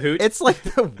kind of a hoot. It's like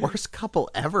the worst couple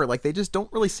ever. Like, they just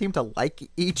don't really seem to like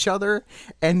each other,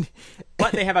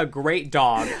 but they have a great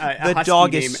dog. The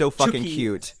dog is so fucking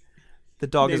cute. The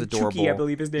dog is adorable. Chucky, I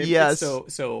believe his name. Yes,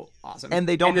 it's so awesome. And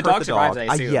they don't hurt the dog. Survives, I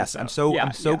assume, yes, I'm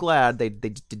so glad they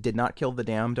did not kill the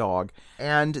damn dog.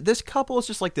 And this couple is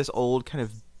just like this old kind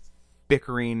of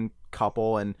bickering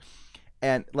couple, and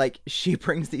like she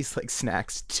brings these like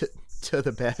snacks to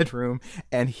the bedroom,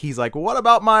 and he's like, what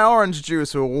about my orange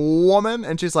juice, woman?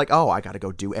 And she's like, oh, I gotta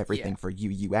go do everything for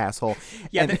you asshole.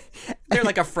 Yeah, and they're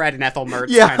like a Fred and Ethel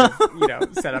Mertz kind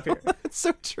of set up here. It's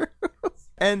so true.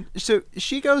 And so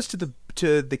she goes to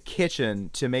the kitchen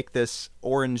to make this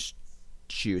orange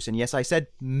juice. And yes, I said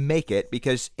make it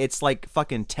because it's like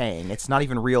fucking Tang. It's not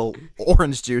even real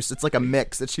orange juice. It's like a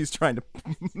mix that she's trying to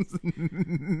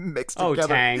mix together. Oh,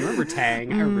 Tang. Remember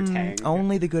Tang? I remember Tang.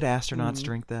 Only the good astronauts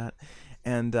drink that.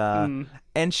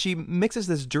 And she mixes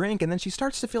this drink, and then she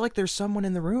starts to feel like there's someone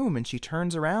in the room, and she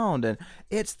turns around, and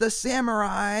it's the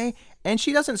samurai. And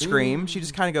she doesn't scream. She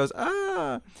just kind of goes,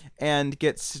 ah, and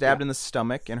gets stabbed in the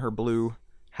stomach in her blue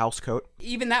house coat.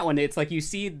 Even that one, it's like you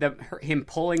see him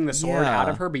pulling the sword out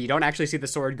of her, but you don't actually see the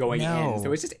sword going in.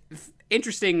 So it's just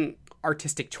interesting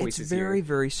artistic choices. It's very,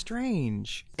 very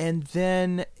strange. And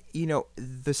then,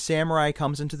 the samurai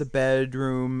comes into the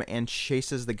bedroom and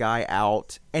chases the guy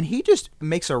out, and he just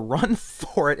makes a run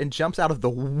for it and jumps out of the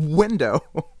window.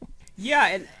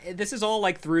 Yeah, and this is all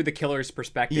like through the killer's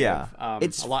perspective. Yeah,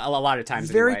 it's a lot of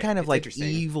times. Very anyway. kind of like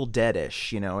Evil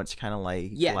Dead-ish, It's kind of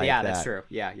like that's true.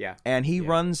 Yeah. And he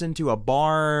runs into a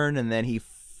barn, and then he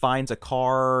finds a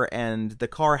car, and the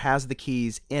car has the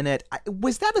keys in it.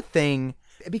 Was that a thing?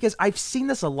 Because I've seen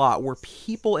this a lot, where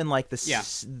people in like the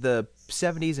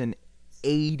 70s and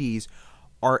 80s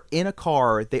are in a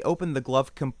car, they open the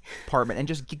glove compartment and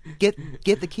just get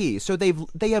the keys. So they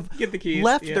have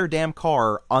left their damn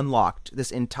car unlocked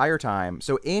this entire time,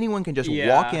 so anyone can just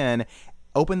walk in,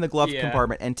 open the glove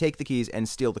compartment, and take the keys and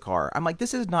steal the car. I'm like,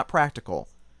 this is not practical.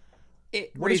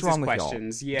 What is wrong with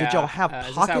questions. y'all? Did y'all have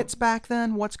pockets back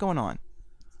then? What's going on?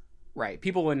 Right,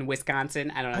 people in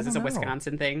Wisconsin. I don't know. Is this a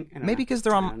Wisconsin thing? Maybe because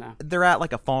they're at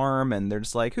like a farm, and they're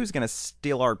just like, who's gonna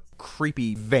steal our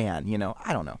creepy van?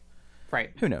 I don't know.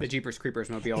 Right. Who knows? The Jeepers Creepers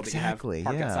mobile exactly,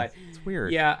 that you have parked outside. It's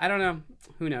weird. Yeah, I don't know.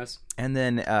 Who knows? And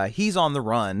then he's on the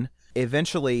run.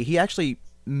 Eventually, he actually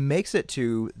makes it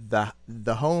to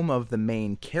the home of the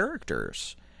main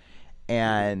characters.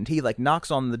 And he like knocks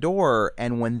on the door,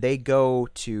 and when they go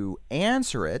to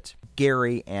answer it,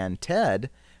 Gary and Ted,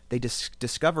 they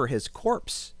discover his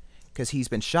corpse because he's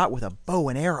been shot with a bow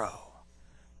and arrow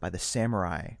by the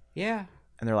samurai. Yeah.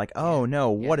 And they're like, oh, no,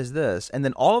 what is this? And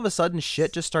then all of a sudden,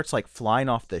 shit just starts, like, flying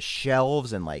off the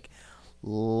shelves, and, like,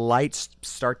 lights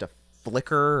start to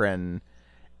flicker, and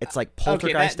it's, like,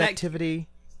 poltergeist activity.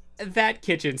 That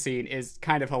kitchen scene is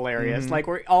kind of hilarious. Like,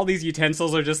 where all these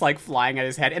utensils are just, like, flying at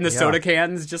his head, and the soda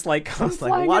cans just, like,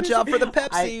 flying watch out for the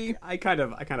Pepsi! I kind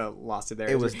of lost it there.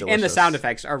 It was delicious. And the sound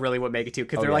effects are really what make it, too,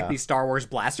 because they're, like, these Star Wars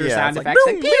blaster sound like, effects.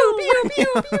 Boom, Like, pew,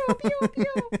 pew, pew, pew, pew,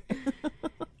 pew.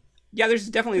 Yeah, there's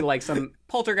definitely like some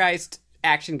poltergeist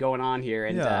action going on here,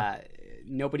 and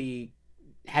nobody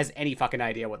has any fucking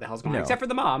idea what the hell's going on, except for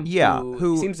the mom. Yeah,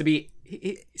 who seems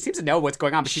to know what's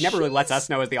going on, but she never really lets us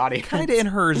know as the audience. Kind of in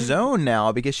her zone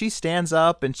now, because she stands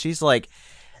up and she's like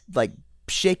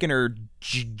shaking her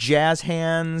jazz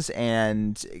hands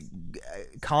and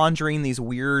conjuring these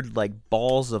weird like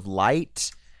balls of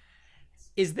light.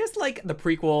 Is this like the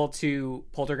prequel to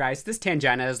Poltergeist? This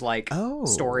Tangina's like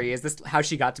story? Is this how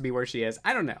she got to be where she is?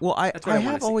 I don't know. Well, I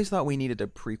have always thought we needed a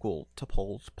prequel to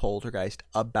Poltergeist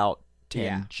about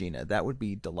Tangina. That would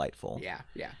be delightful. Yeah.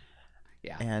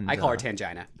 And I call her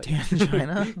Tangina.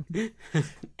 Tangina?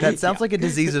 That sounds like a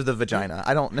disease of the vagina.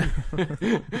 I don't know.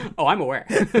 Oh, I'm aware.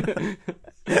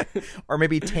 Or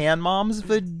maybe Tan Mom's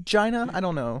vagina? I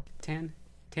don't know.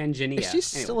 Tanginia. Is she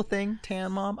still a thing?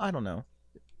 Tan Mom? I don't know.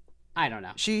 I don't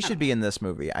know. She should be in this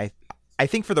movie. I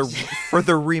think for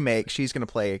the remake, she's going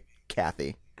to play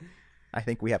Kathy. I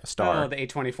think we have a star. Oh, the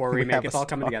A24 remake. It's all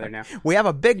coming together now. We have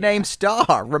a big name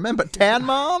star. Remember Tan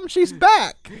Mom? She's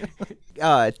back.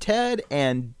 Ted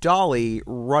and Dolly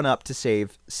run up to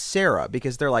save Sarah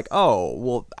because they're like, oh,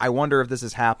 well, I wonder if this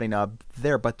is happening up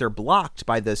there, but they're blocked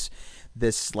by this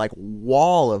like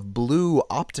wall of blue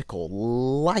optical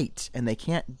light, and they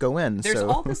can't go in. There's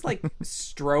all this like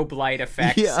strobe light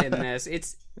effects in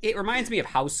this. It reminds me of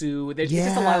Hausu. There's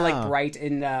just a lot of like bright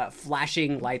and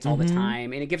flashing lights all the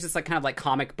time, and it gives us like kind of like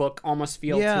comic book almost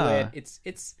feel to it.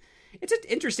 It's an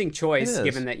interesting choice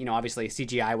given that obviously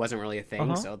CGI wasn't really a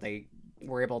thing, so they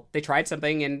tried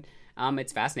something, and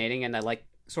it's fascinating, and I like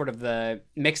sort of the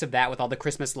mix of that with all the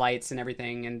Christmas lights and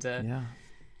everything, and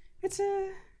It's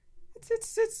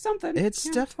something. It's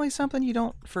definitely something you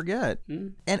don't forget.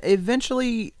 And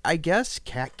eventually, I guess,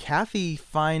 Kathy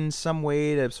finds some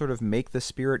way to sort of make the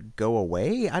spirit go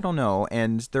away. I don't know.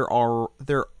 And they're all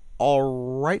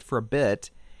right for a bit.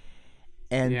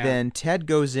 And then Ted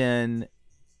goes in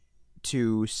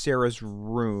to Sarah's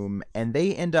room, and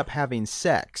they end up having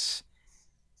sex.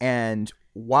 And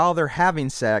while they're having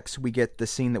sex, we get the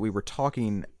scene that we were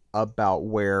talking about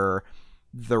where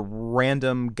the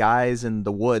random guys in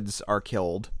the woods are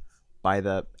killed by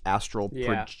the astral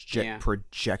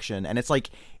projection, and it's like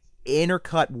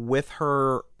intercut with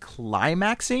her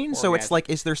climaxing. So it's like,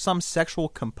 is there some sexual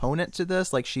component to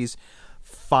this? Like she's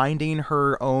finding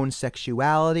her own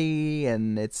sexuality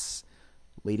and it's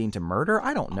leading to murder?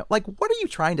 I don't know. Like, what are you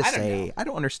trying to say? I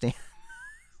don't understand.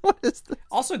 What is this?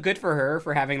 Also good for her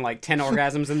for having like 10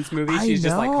 orgasms in this movie. She's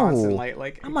just like constantly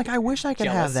like I'm like, I wish I could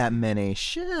have that many.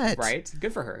 Shit. Right?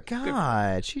 Good for her.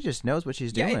 God, she just knows what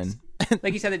she's doing.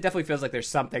 Like you said, it definitely feels like there's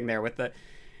something there with the...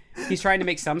 He's trying to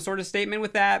make some sort of statement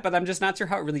with that, but I'm just not sure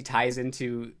how it really ties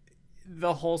into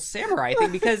the whole samurai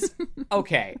thing because,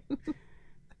 okay,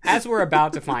 as we're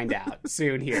about to find out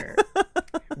soon here,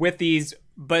 with these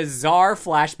bizarre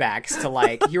flashbacks to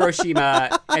like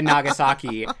Hiroshima and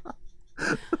Nagasaki,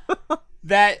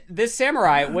 that this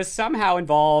samurai was somehow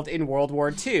involved in World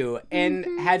War II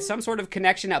and had some sort of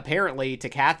connection apparently to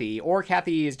Kathy, or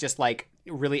Kathy is just like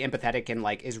really empathetic and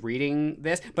like is reading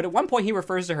this. But at one point he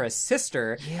refers to her as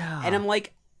sister. Yeah. And I'm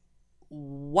like,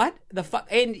 what the fuck?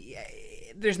 And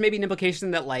there's maybe an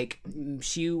implication that like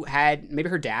maybe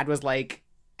her dad was like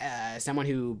someone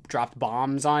who dropped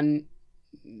bombs on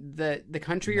the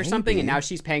country or something, and now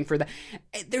she's paying for that.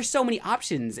 There's so many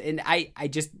options, and I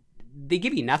just... They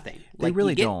give you nothing. They like,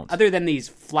 really don't. Other than these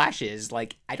flashes,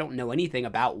 like, I don't know anything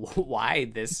about why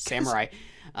this samurai...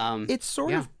 it's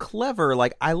sort of clever.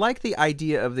 Like, I like the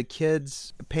idea of the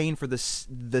kids paying for the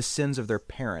sins of their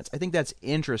parents. I think that's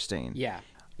interesting. Yeah.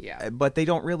 But they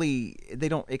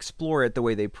don't explore it the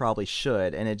way they probably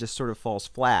should, and it just sort of falls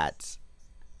flat.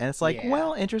 And it's like,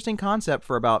 well, interesting concept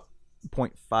for about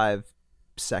 0.5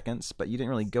 seconds, but you didn't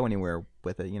really go anywhere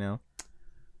with it, you know?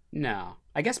 No.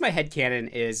 I guess my headcanon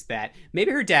is that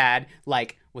maybe her dad,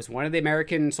 like, was one of the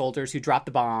American soldiers who dropped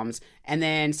the bombs and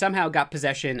then somehow got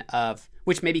possession of,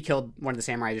 which maybe killed one of the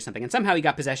samurais or something, and somehow he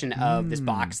got possession of this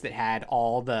box that had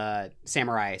all the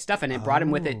samurai stuff in it, brought it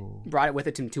with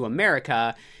it to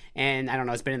America, and I don't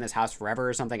know, it's been in this house forever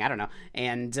or something, I don't know.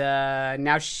 And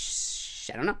now,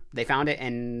 I don't know, they found it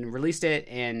and released it,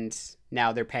 and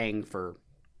now they're paying for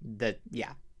the,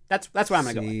 That's what I'm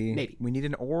going to go with. Maybe. We need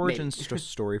an origin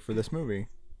story for this movie.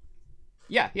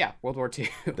 Yeah, World War II.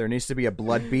 There needs to be a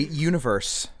Bloodbeat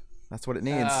universe. That's what it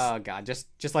needs. Oh, God. Just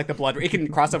like the Blood... It can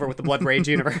cross over with the Blood Rage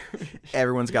universe.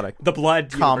 Everyone's got the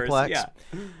Blood complex. Universe.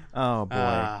 Yeah. Oh,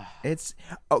 boy. It's...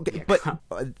 Okay, but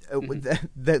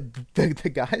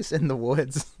the guys in the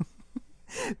woods...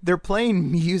 They're playing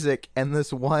music, and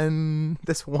this one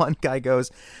guy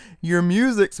goes, "Your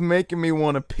music's making me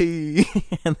want to pee,"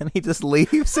 and then he just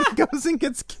leaves and goes and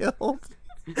gets killed.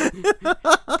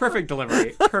 Perfect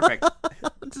delivery. Perfect.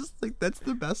 Just like that's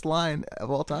the best line of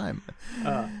all time.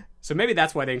 So maybe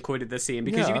that's why they included this scene,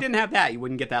 because if you didn't have that, you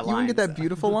wouldn't get that line. You wouldn't get that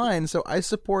beautiful line. So I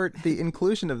support the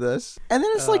inclusion of this. And then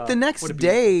it's like the next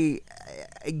day,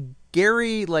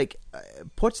 Gary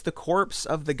puts the corpse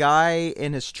of the guy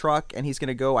in his truck, and he's going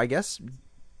to go, I guess,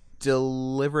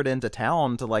 deliver it into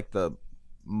town to like the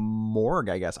morgue,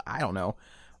 I guess. I don't know.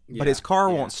 But his car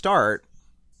won't start.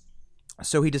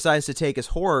 So he decides to take his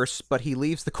horse, but he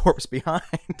leaves the corpse behind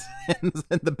in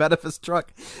the bed of his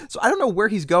truck. So I don't know where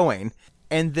he's going.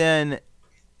 And then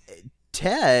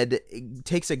Ted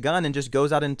takes a gun and just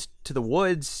goes out into the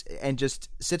woods and just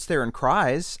sits there and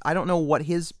cries. I don't know what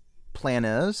his plan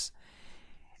is.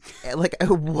 Like,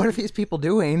 what are these people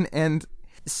doing? And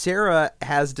Sarah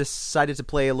has decided to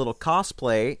play a little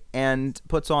cosplay and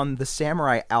puts on the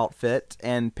samurai outfit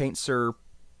and paints her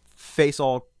face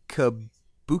all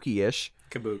kabuki-ish.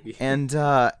 Kabuki.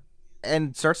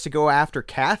 And starts to go after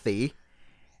Kathy.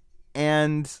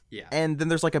 And then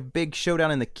there's like a big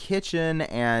showdown in the kitchen,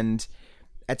 and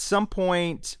at some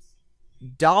point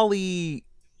Dolly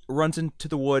runs into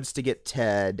the woods to get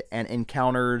Ted and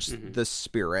encounters the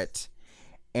spirit.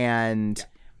 And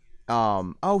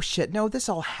oh shit, no, this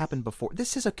all happened before.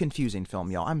 This is a confusing film,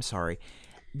 y'all. I'm sorry.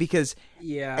 Because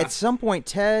at some point,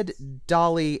 Ted,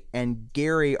 Dolly, and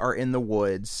Gary are in the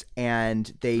woods,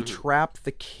 and they trap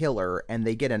the killer, and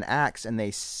they get an axe, and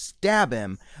they stab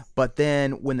him. But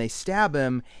then when they stab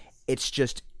him, it's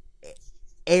just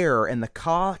air, and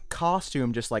the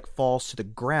costume just, like, falls to the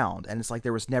ground. And it's like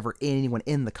there was never anyone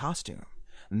in the costume.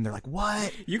 And they're like,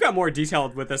 what? You got more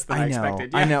detailed with this than I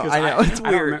expected. I know. It's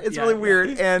weird. It's really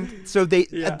weird. And so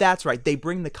that's right. They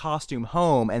bring the costume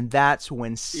home, and that's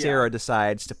when Sarah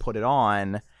decides to put it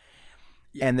on.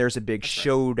 Yeah. And there's a big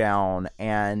showdown,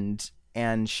 and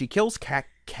she kills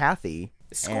Kathy.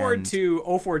 Scored to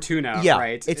O Fortuna,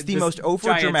 right? It's the most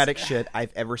over-dramatic shit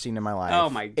I've ever seen in my life. Oh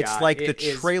my God. It's like the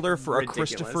trailer for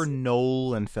ridiculous. A Christopher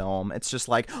Nolan film. It's just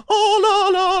like, oh,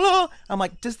 la, la, la. I'm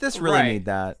like, does this really need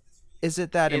that? Is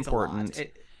it that important?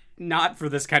 Not for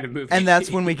this kind of movie. And that's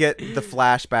when we get the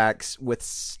flashbacks with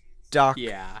stock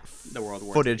the World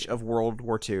War footage II. of World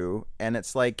War II, and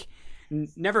it's like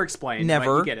never explained. Never.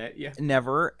 But you get it. Yeah.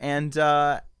 Never. And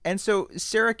so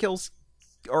Sarah kills,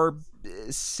 or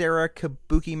Sarah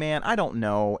Kabuki Man. I don't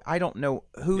know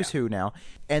who's who now.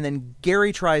 And then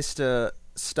Gary tries to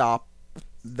stop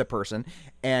the person,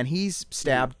 and he's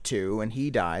stabbed too, and he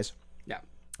dies. Yeah.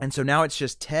 And so now it's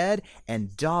just Ted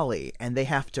and Dolly, and they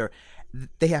have to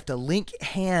link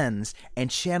hands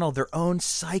and channel their own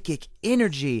psychic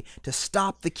energy to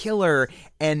stop the killer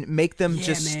and make them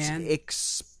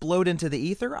explode into the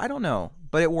ether. I don't know,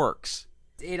 but it works.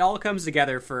 It all comes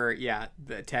together for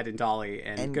the Ted and Dolly,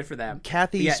 and good for them.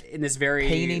 Kathy's in this very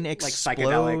painting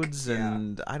explodes,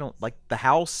 and I don't like the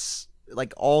house,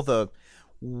 like all the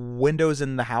windows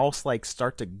in the house like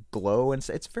start to glow, and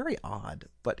it's very odd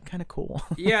but kind of cool.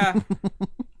 Yeah.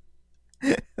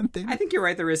 I think you're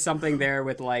right. There is something there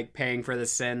with like paying for the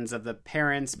sins of the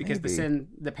parents, because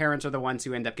the parents are the ones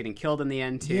who end up getting killed in the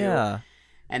end too. Yeah.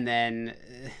 And then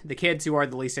the kids, who are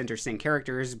the least interesting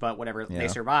characters, but whatever, they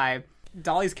survive.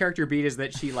 Dolly's character beat is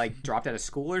that she like dropped out of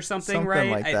school or something right?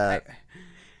 Like that.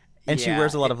 And she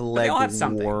wears a lot of leg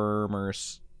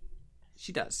warmers.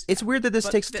 She does. It's weird that this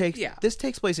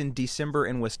takes place in December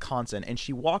in Wisconsin, and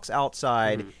she walks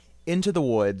outside into the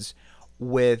woods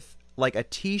with like a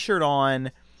t-shirt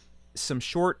on, some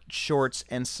short shorts,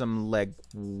 and some leg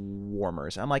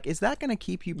warmers. I'm like, is that going to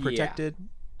keep you protected?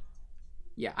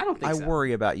 Yeah, I don't think so. I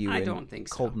worry about you I don't think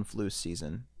so. Cold and flu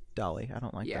season. Dolly, I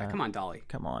don't like that. Yeah, come on, Dolly.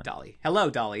 Come on. Dolly. Hello,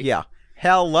 Dolly. Yeah.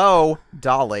 Hello,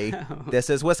 Dolly. This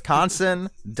is Wisconsin,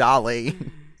 Dolly.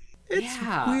 It's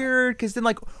weird, because then,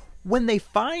 like, when they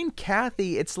find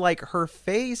Kathy, it's like her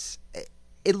face,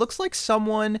 it looks like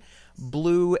someone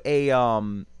blew a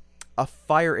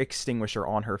fire extinguisher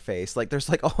on her face. Like, there's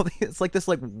like all these, it's like this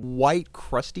like white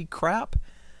crusty crap.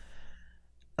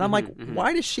 And I'm like,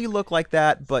 why does she look like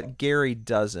that, but Gary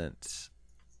doesn't?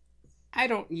 I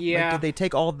don't. Like, did they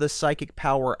take all the psychic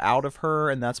power out of her,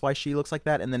 and that's why she looks like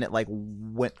that? And then it like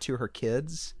went to her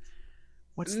kids.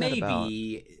 What's that about?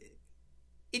 Maybe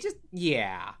it just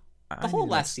The whole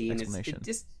last scene is it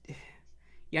just.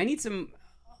 Yeah, I need some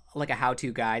like a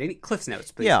how-to guide. I need Cliff's Notes,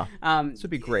 please. Yeah, this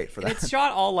would be great for that. It's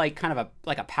shot all like kind of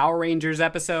a Power Rangers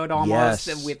episode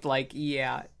almost, with like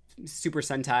Super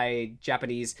Sentai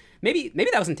Japanese. Maybe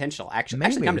that was intentional. Actually,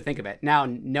 come to think of it, now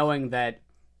knowing that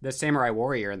the Samurai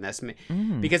Warrior in this,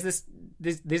 because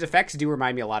these effects do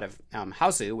remind me a lot of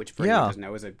Hausu, which for anyone who doesn't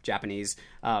know is a Japanese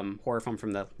horror film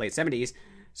from the late 70s.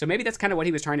 So maybe that's kind of what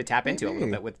he was trying to tap into a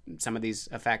little bit with some of these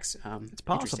effects. It's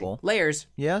possible. Layers.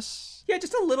 Yes. Yeah,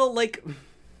 just a little like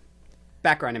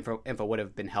background info would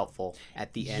have been helpful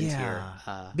at the end here.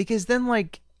 Because then,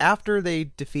 like, after they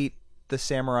defeat the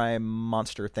samurai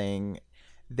monster thing,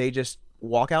 they just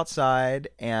walk outside,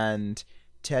 and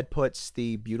Ted puts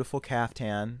the beautiful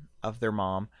caftan of their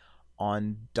mom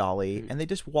on Dolly, and they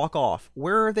just walk off.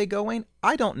 Where are they going?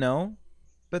 I don't know,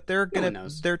 but they're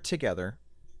together,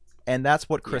 and that's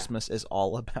what Christmas is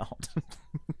all about.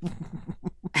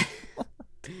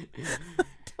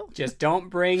 Just don't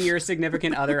bring your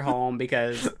significant other home,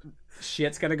 because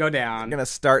shit's gonna go down. It's gonna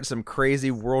start some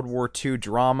crazy World War II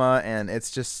drama, and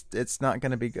it's not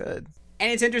gonna be good.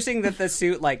 And it's interesting that the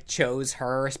suit like chose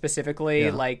her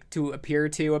specifically, like to appear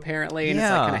to, apparently, and it's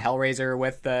like kind of Hellraiser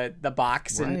with the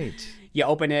box, and you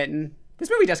open it, and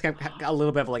this movie does have a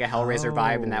little bit of like a Hellraiser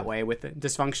vibe in that way, with the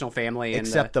dysfunctional family.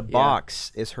 Except the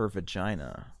box is her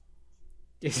vagina.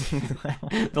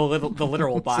 the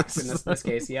literal box in this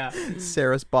case,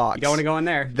 Sarah's box. You don't want to go in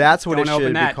there. That's what it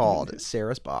should be called.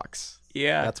 Sarah's box.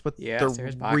 Yeah, that's what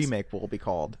the remake will be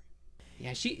called.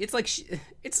 Yeah, it's like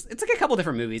a couple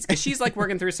different movies, because she's like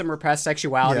working through some repressed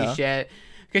sexuality shit,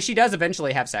 because she does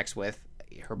eventually have sex with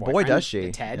her boyfriend. Boy, does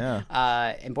she. Ted.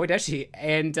 Yeah. And boy, does she.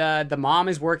 And the mom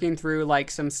is working through like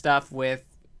some stuff with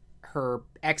her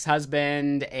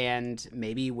ex-husband, and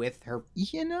maybe with her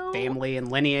family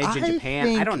and lineage in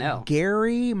Japan. I don't know.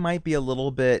 Gary might be a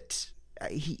little bit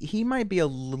he might be a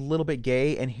little bit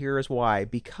gay, and here's why.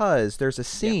 Because there's a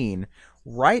scene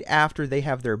right after they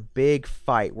have their big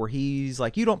fight where he's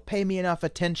like, you don't pay me enough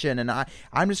attention, and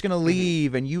I'm just gonna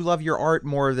leave, and you love your art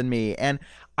more than me. And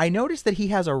I noticed that he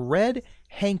has a red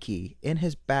hanky in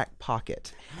his back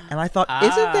pocket, and I thought,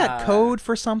 isn't that code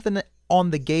for something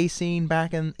on the gay scene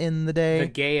back in the day? The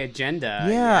gay agenda.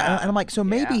 Yeah. And I'm like, so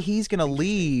maybe he's going to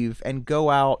leave and go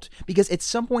out, because at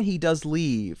some point he does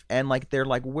leave, and like, they're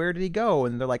like, where did he go?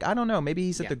 And they're like, I don't know. Maybe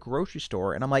he's at the grocery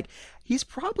store. And I'm like, he's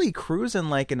probably cruising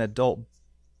like an adult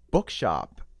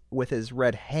bookshop with his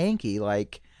red hanky,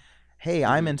 like hey,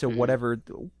 I'm into whatever.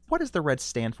 What does the red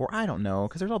stand for? I don't know,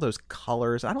 because there's all those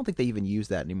colors. I don't think they even use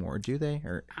that anymore, do they?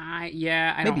 Or I don't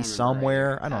maybe remember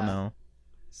somewhere. either. I don't know.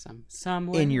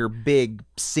 Somewhere In your big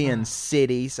sin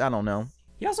cities. I don't know.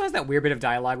 He also has that weird bit of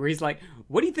dialogue where he's like,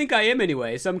 "What do you think I am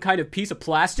anyway? Some kind of piece of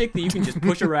plastic that you can just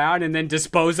push around and then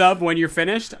dispose of when you're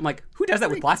finished?" I'm like, who does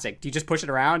that with plastic? Do you just push it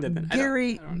around? And then,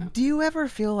 Gary, I don't know. do you ever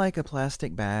feel like a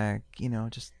plastic bag,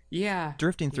 just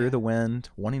drifting through the wind,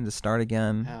 wanting to start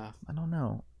again? I don't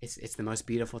know. It's the most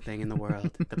beautiful thing in the world,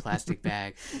 the plastic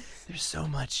bag. There's so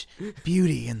much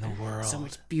beauty in the world. So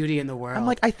much beauty in the world. I'm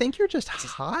like, I think you're just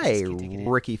high,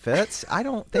 Ricky Fitz. I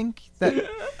don't think that...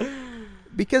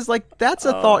 Because, that's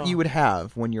a thought you would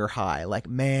have when you're high. Like,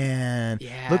 man,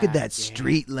 look at that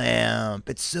street lamp.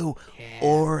 It's so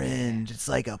orange. It's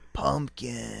like a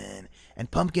pumpkin.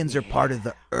 And pumpkins are part of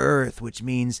the earth, which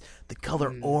means the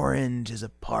color orange is a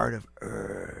part of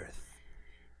earth.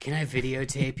 Can I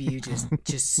videotape you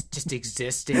just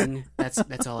existing?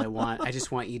 That's all I want. I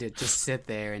just want you to just sit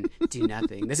there and do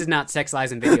nothing. This is not Sex,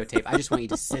 Lies, and Videotape. I just want you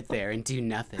to sit there and do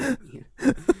nothing.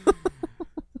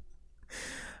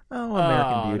 Oh,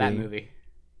 American Beauty. That movie.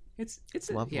 It's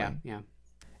lovely. Yeah.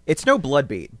 It's no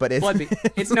Bloodbeat, but it's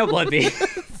It's no Bloodbeat.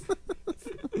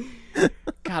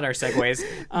 God, our segues.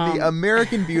 The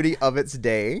American Beauty of its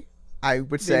day, I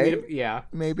would say. Yeah.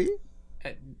 Maybe.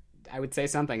 I would say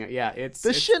something. Yeah, it's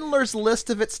Schindler's List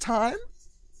of its time.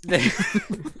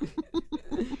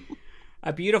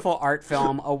 A beautiful art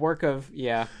film, a work of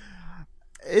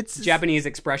it's Japanese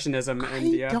expressionism.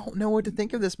 And I don't know what to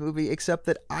think of this movie, except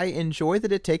that I enjoy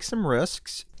that it takes some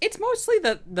risks. It's mostly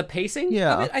the pacing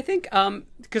of it, I think,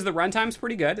 because the runtime's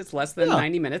pretty good. It's less than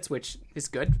 90 minutes, which is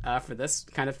good for this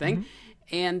kind of thing.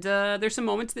 And there's some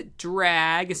moments that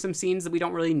drag, some scenes that we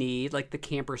don't really need, like the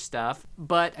camper stuff.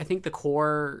 But I think the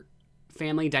core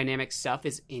family dynamic stuff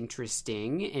is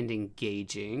interesting and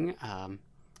engaging.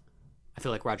 I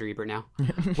feel like Roger Ebert now.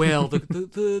 Well,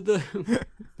 the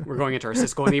we're going into our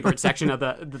Siskel and Ebert section of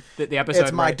the episode.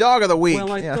 It's my dog of the week.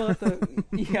 Well, I thought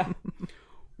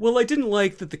Well, I didn't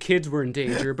like that the kids were in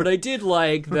danger, but I did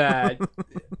like that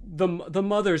the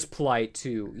mother's plight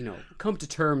to come to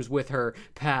terms with her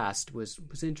past was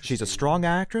interesting. She's a strong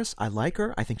actress. I like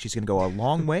her. I think she's going to go a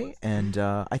long way, and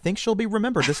I think she'll be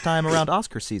remembered this time around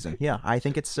Oscar season. Yeah, I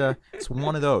think it's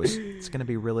one of those. It's going to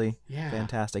be really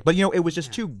fantastic. But it was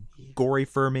just too gory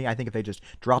for me. I think if they just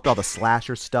dropped all the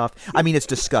slasher stuff, I mean, it's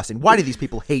disgusting. Why do these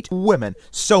people hate women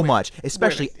so much,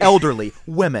 especially elderly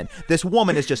women? This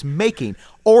woman is just making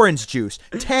orange juice,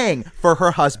 Tang, for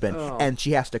her husband, and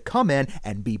she has to come in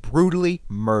and be brutally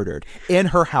murdered in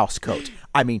her housecoat.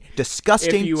 I mean,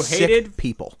 disgusting, sick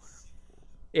people.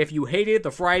 If you hated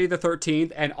the Friday the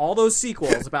 13th and all those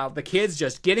sequels about the kids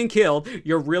just getting killed,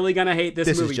 you're really going to hate this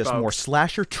movie, This is just folks. more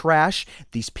slasher trash.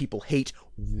 These people hate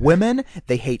women.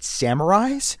 They hate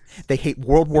samurais. They hate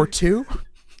World War II.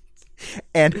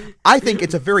 And I think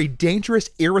it's a very dangerous,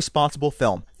 irresponsible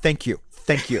film. Thank you.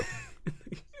 Thank you.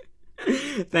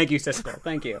 Thank you, Siskel.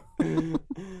 Thank you.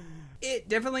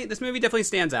 This movie definitely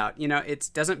stands out. It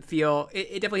doesn't feel,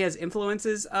 it definitely has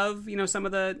influences of, some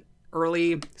of the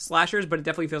early slashers, but it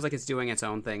definitely feels like it's doing its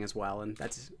own thing as well, and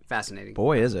that's fascinating.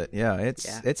 Boy, is it. Yeah,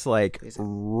 it's like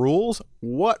rules.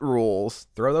 What rules?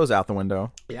 Throw those out the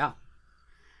window. Yeah.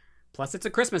 Plus, it's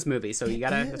a Christmas movie, so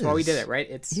that's why we did it, right?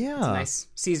 It's a nice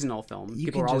seasonal film.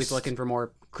 People are always looking for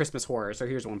more Christmas horror, so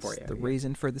here's one for you. The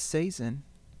reason for the season.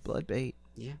 Bloodbait.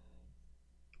 Yeah.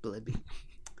 Bloodbait.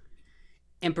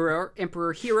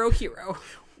 Emperor, hero.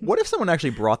 What if someone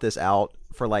actually brought this out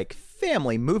for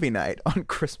family movie night on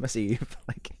Christmas Eve?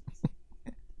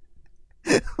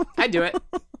 I'd do it.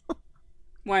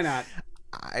 Why not?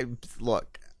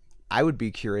 I would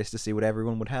be curious to see what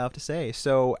everyone would have to say.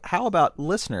 So how about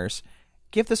listeners?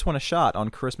 Give this one a shot on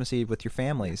Christmas Eve with your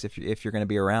families if you're going to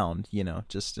be around,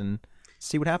 just and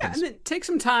see what happens. And then take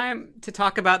some time to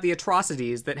talk about the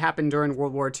atrocities that happened during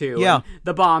World War II. Yeah. And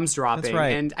the bombs dropping. That's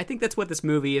right. And I think that's what this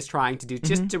movie is trying to do,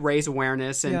 just to raise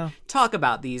awareness and talk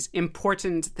about these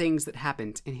important things that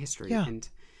happened in history. Yeah. And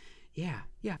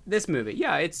this movie.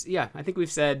 I think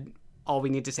we've said all we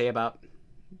need to say about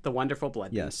the wonderful Bloodbeat.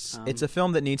 Yes. It's a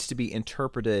film that needs to be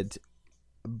interpreted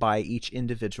by each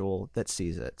individual that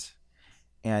sees it.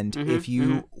 And if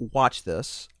you watch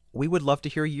this, we would love to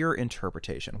hear your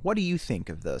interpretation. What do you think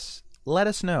of this? Let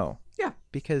us know. Yeah.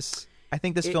 Because I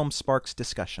think this film sparks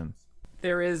discussion.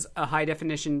 There is a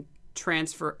high-definition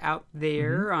transfer out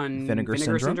there on Vinegar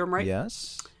Syndrome, right?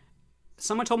 Yes.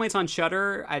 Someone told me it's on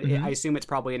Shudder. I assume it's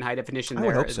probably in high definition I would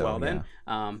there hope as so, well. Then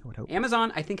I would hope.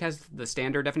 Amazon, I think, has the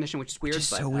standard definition, which is weird.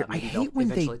 Just but, so weird. I maybe hate they'll when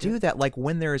they eventually do that. Like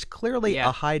when there is clearly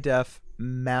a high def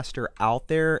master out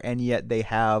there, and yet they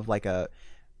have like a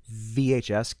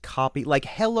VHS copy. Like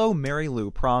Hello Mary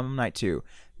Lou Prom Night 2.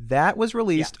 That was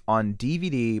released on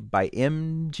DVD by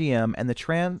MGM, and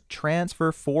the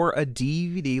transfer for a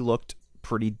DVD looked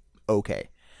pretty okay.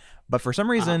 But for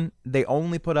some reason, they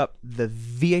only put up the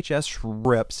VHS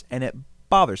rips, and it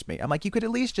bothers me. I'm like, you could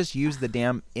at least just use the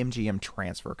damn MGM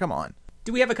transfer. Come on.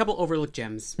 Do we have a couple overlooked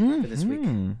gems for this week?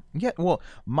 Yeah, well,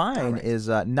 mine is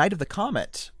Night of the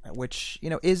Comet, which,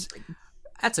 is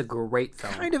That's a great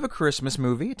film. kind of a Christmas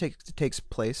movie. It takes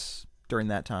place during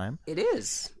that time. It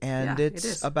is. And Yeah, it's it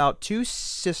is. about two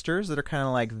sisters that are kind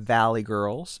of like valley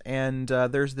girls, and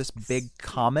there's this big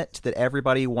comet that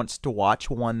everybody wants to watch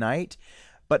one night.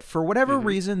 But for whatever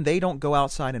reason, they don't go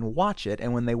outside and watch it.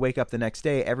 And when they wake up the next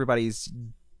day, everybody's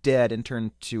dead and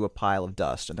turned to a pile of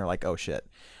dust. And they're like, oh, shit.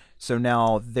 So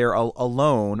now they're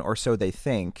alone, or so they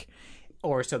think,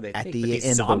 Or so they at think, the but these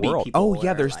end of the zombie world. people Oh,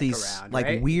 yeah, are, there's like, these around, like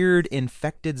right? weird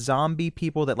infected zombie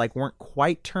people that like weren't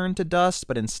quite turned to dust,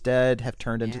 but instead have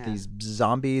turned into these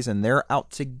zombies, and they're out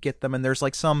to get them. And there's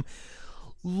like some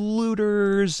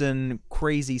looters and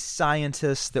crazy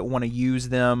scientists that want to use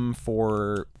them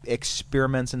for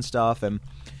experiments and stuff,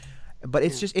 but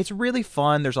it's really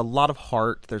fun. There's a lot of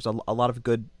heart, there's a lot of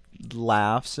good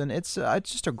laughs, and it's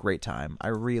just a great time. I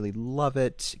really love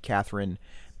it. Catherine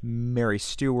Mary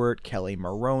Stewart, Kelly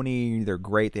Maroney, they're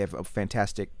great. They have a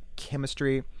fantastic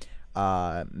chemistry.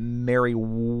 Mary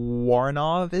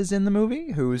Warnov is in the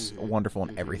movie, who's wonderful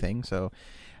in everything. So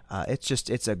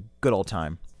it's a good old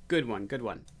time. Good one.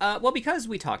 Well, because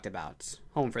we talked about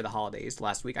Home for the Holidays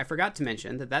last week, I forgot to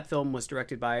mention that film was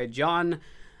directed by John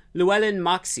Llewellyn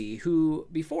Moxey, who,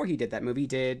 before he did that movie,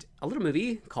 did a little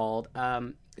movie called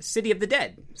City of the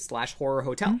Dead / Horror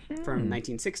Hotel from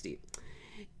 1960.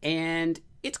 And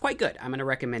it's quite good. I'm going to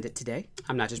recommend it today.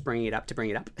 I'm not just bringing it up to bring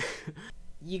it up.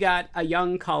 You got a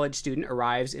young college student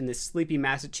arrives in this sleepy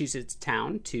Massachusetts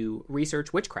town to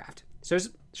research witchcraft. So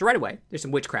right away, there's some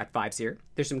witchcraft vibes here.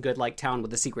 There's some good, like, town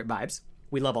with a secret vibes.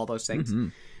 We love all those things.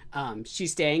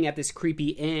 She's staying at this creepy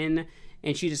inn,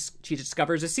 and she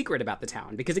discovers a secret about the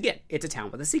town. Because, again, it's a town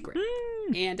with a secret.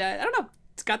 And, I don't know.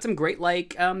 It's got some great,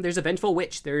 like, there's a vengeful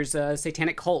witch. There's a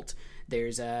satanic cult.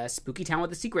 There's a spooky town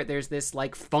with a secret. There's this,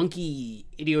 like, funky,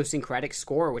 idiosyncratic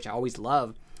score, which I always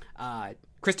love.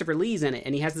 Christopher Lee's in it,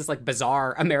 and he has this, like,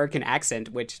 bizarre American accent,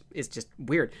 which is just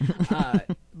weird.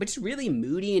 But it's really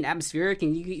moody and atmospheric,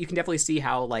 and you can definitely see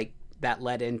how, like, that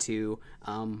led into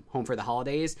Home for the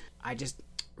Holidays. I just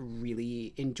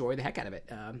really enjoy the heck out of it.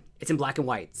 It's in black and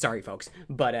white. Sorry, folks.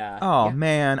 But,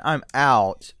 man, I'm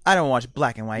out. I don't watch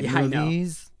black and white I know.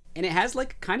 movies. And it has,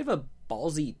 like, kind of a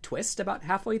ballsy twist about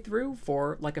halfway through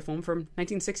for, like, a film from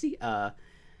 1960.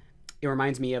 It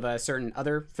reminds me of a certain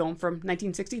other film from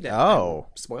 1960 that I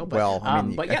won't spoil. But, well, I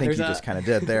mean, but I think you just kind of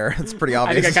did there. It's pretty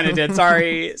obvious. I think I kind of did.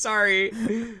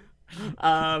 Sorry.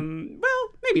 Well,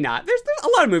 maybe not. There's a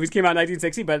lot of movies came out in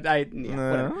 1960, but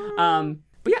whatever.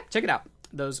 But yeah, check it out.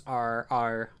 Those are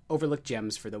our overlooked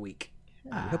gems for the week.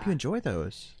 I hope you enjoy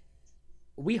those.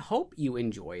 We hope you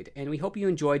enjoyed, and we hope you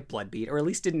enjoyed Bloodbeat, or at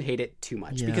least didn't hate it too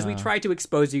much, because we try to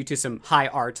expose you to some high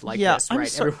art like this,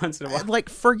 right? Every once in a while. Like,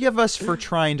 forgive us for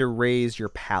trying to raise your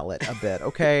palate a bit,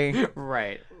 okay?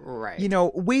 Right.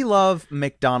 We love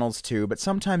McDonald's too, but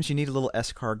sometimes you need a little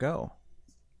escargot.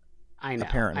 I know.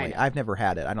 Apparently. I've never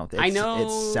had it. I don't think I know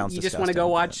it sounds you just want to go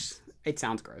watch. It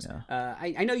sounds gross. Yeah.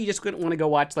 I know you just want to go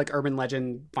watch, like, Urban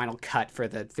Legend Final Cut for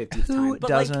the 50th time. Who but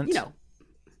doesn't? Like,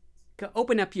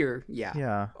 open up your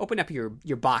open up your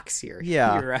box here.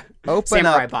 Yeah. Your open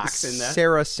samurai up box in the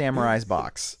Sarah Samurai's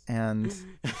box and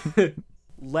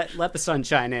let the sun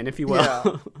shine in, if you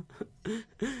will. Yeah.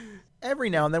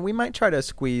 Every now and then we might try to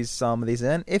squeeze some of these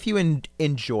in. If you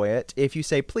enjoy it, if you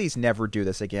say please never do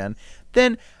this again,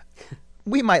 then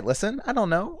we might listen. I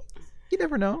don't know. You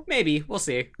never know. Maybe. We'll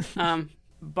see.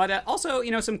 But also,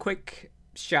 some quick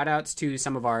shout outs to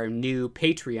some of our new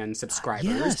Patreon subscribers.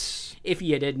 Yes. If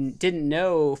you didn't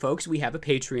know, folks, we have a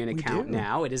Patreon account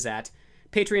now. It is at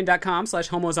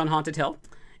patreon.com/homos on Haunted Hill.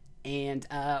 And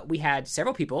we had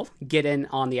several people get in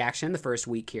on the action the first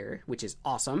week here, which is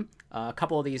awesome. A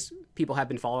couple of these people have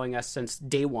been following us since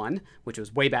day one, which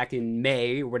was way back in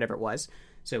May or whatever it was.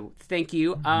 So thank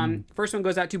you. First one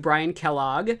goes out to Brian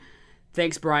Kellogg.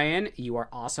 Thanks, Brian. You are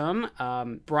awesome.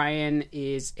 Brian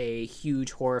is a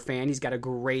huge horror fan. He's got a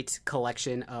great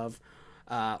collection of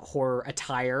horror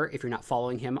attire. If you're not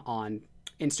following him on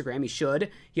Instagram, you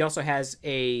should. He also has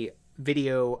a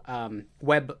video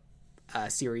web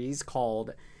series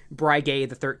called Brigay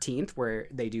the 13th, where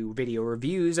they do video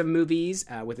reviews of movies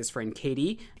with his friend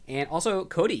Katie. And also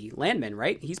Cody Landman,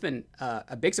 right? He's been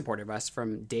a big supporter of us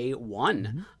from day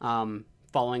one,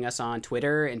 following us on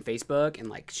Twitter and Facebook, and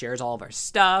like shares all of our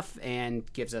stuff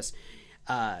and gives us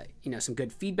some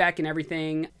good feedback and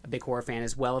everything. A big horror fan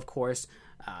as well, of course.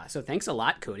 So thanks a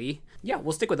lot, Cody. Yeah,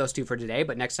 we'll stick with those two for today,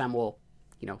 but next time we'll,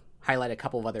 highlight a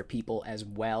couple of other people as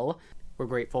well. We're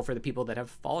grateful for the people that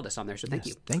have followed us on there, so thank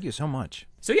you. Thank you so much.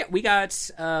 So yeah, we got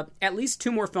at least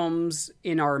 2 more films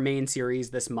in our main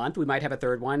series this month. We might have a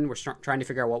third one. We're trying to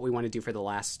figure out what we want to do for the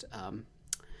last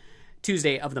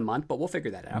Tuesday of the month, but we'll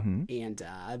figure that out. And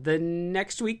the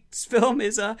next week's film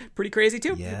is pretty crazy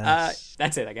too. Yes.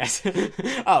 That's it, I guess.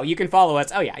 Oh, you can follow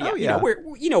us. Oh yeah.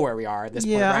 You know where we are at this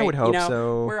point, right? I would hope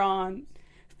so. We're on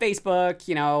Facebook,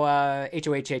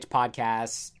 HOHH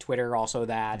Podcast, Twitter, also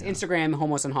that. Instagram,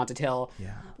 Homos on Haunted Hill.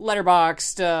 Yeah.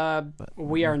 Letterboxd.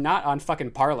 We are not on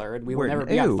fucking Parler, and we will never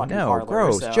be on fucking Parler.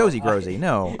 Gross. So, Josie Grosy.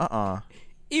 No.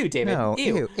 Ew, David. No.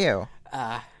 Ew.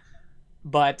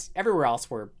 But everywhere else,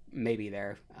 we're maybe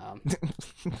there.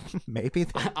 Maybe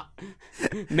there.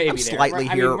 Maybe I'm there. slightly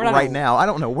here right now. I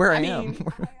don't know where I am.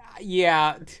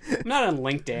 Yeah, I'm not on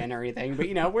LinkedIn or anything, but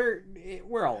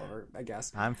we're all over, I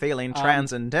guess. I'm feeling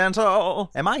transcendental.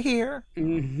 Am I here?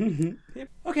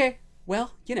 Okay,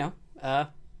 well,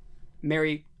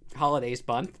 Merry Holidays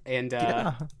month, and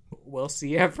we'll see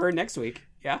you for next week.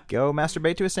 Yeah? Go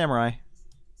masturbate to a samurai.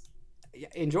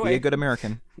 Enjoy. Be a good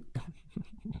American.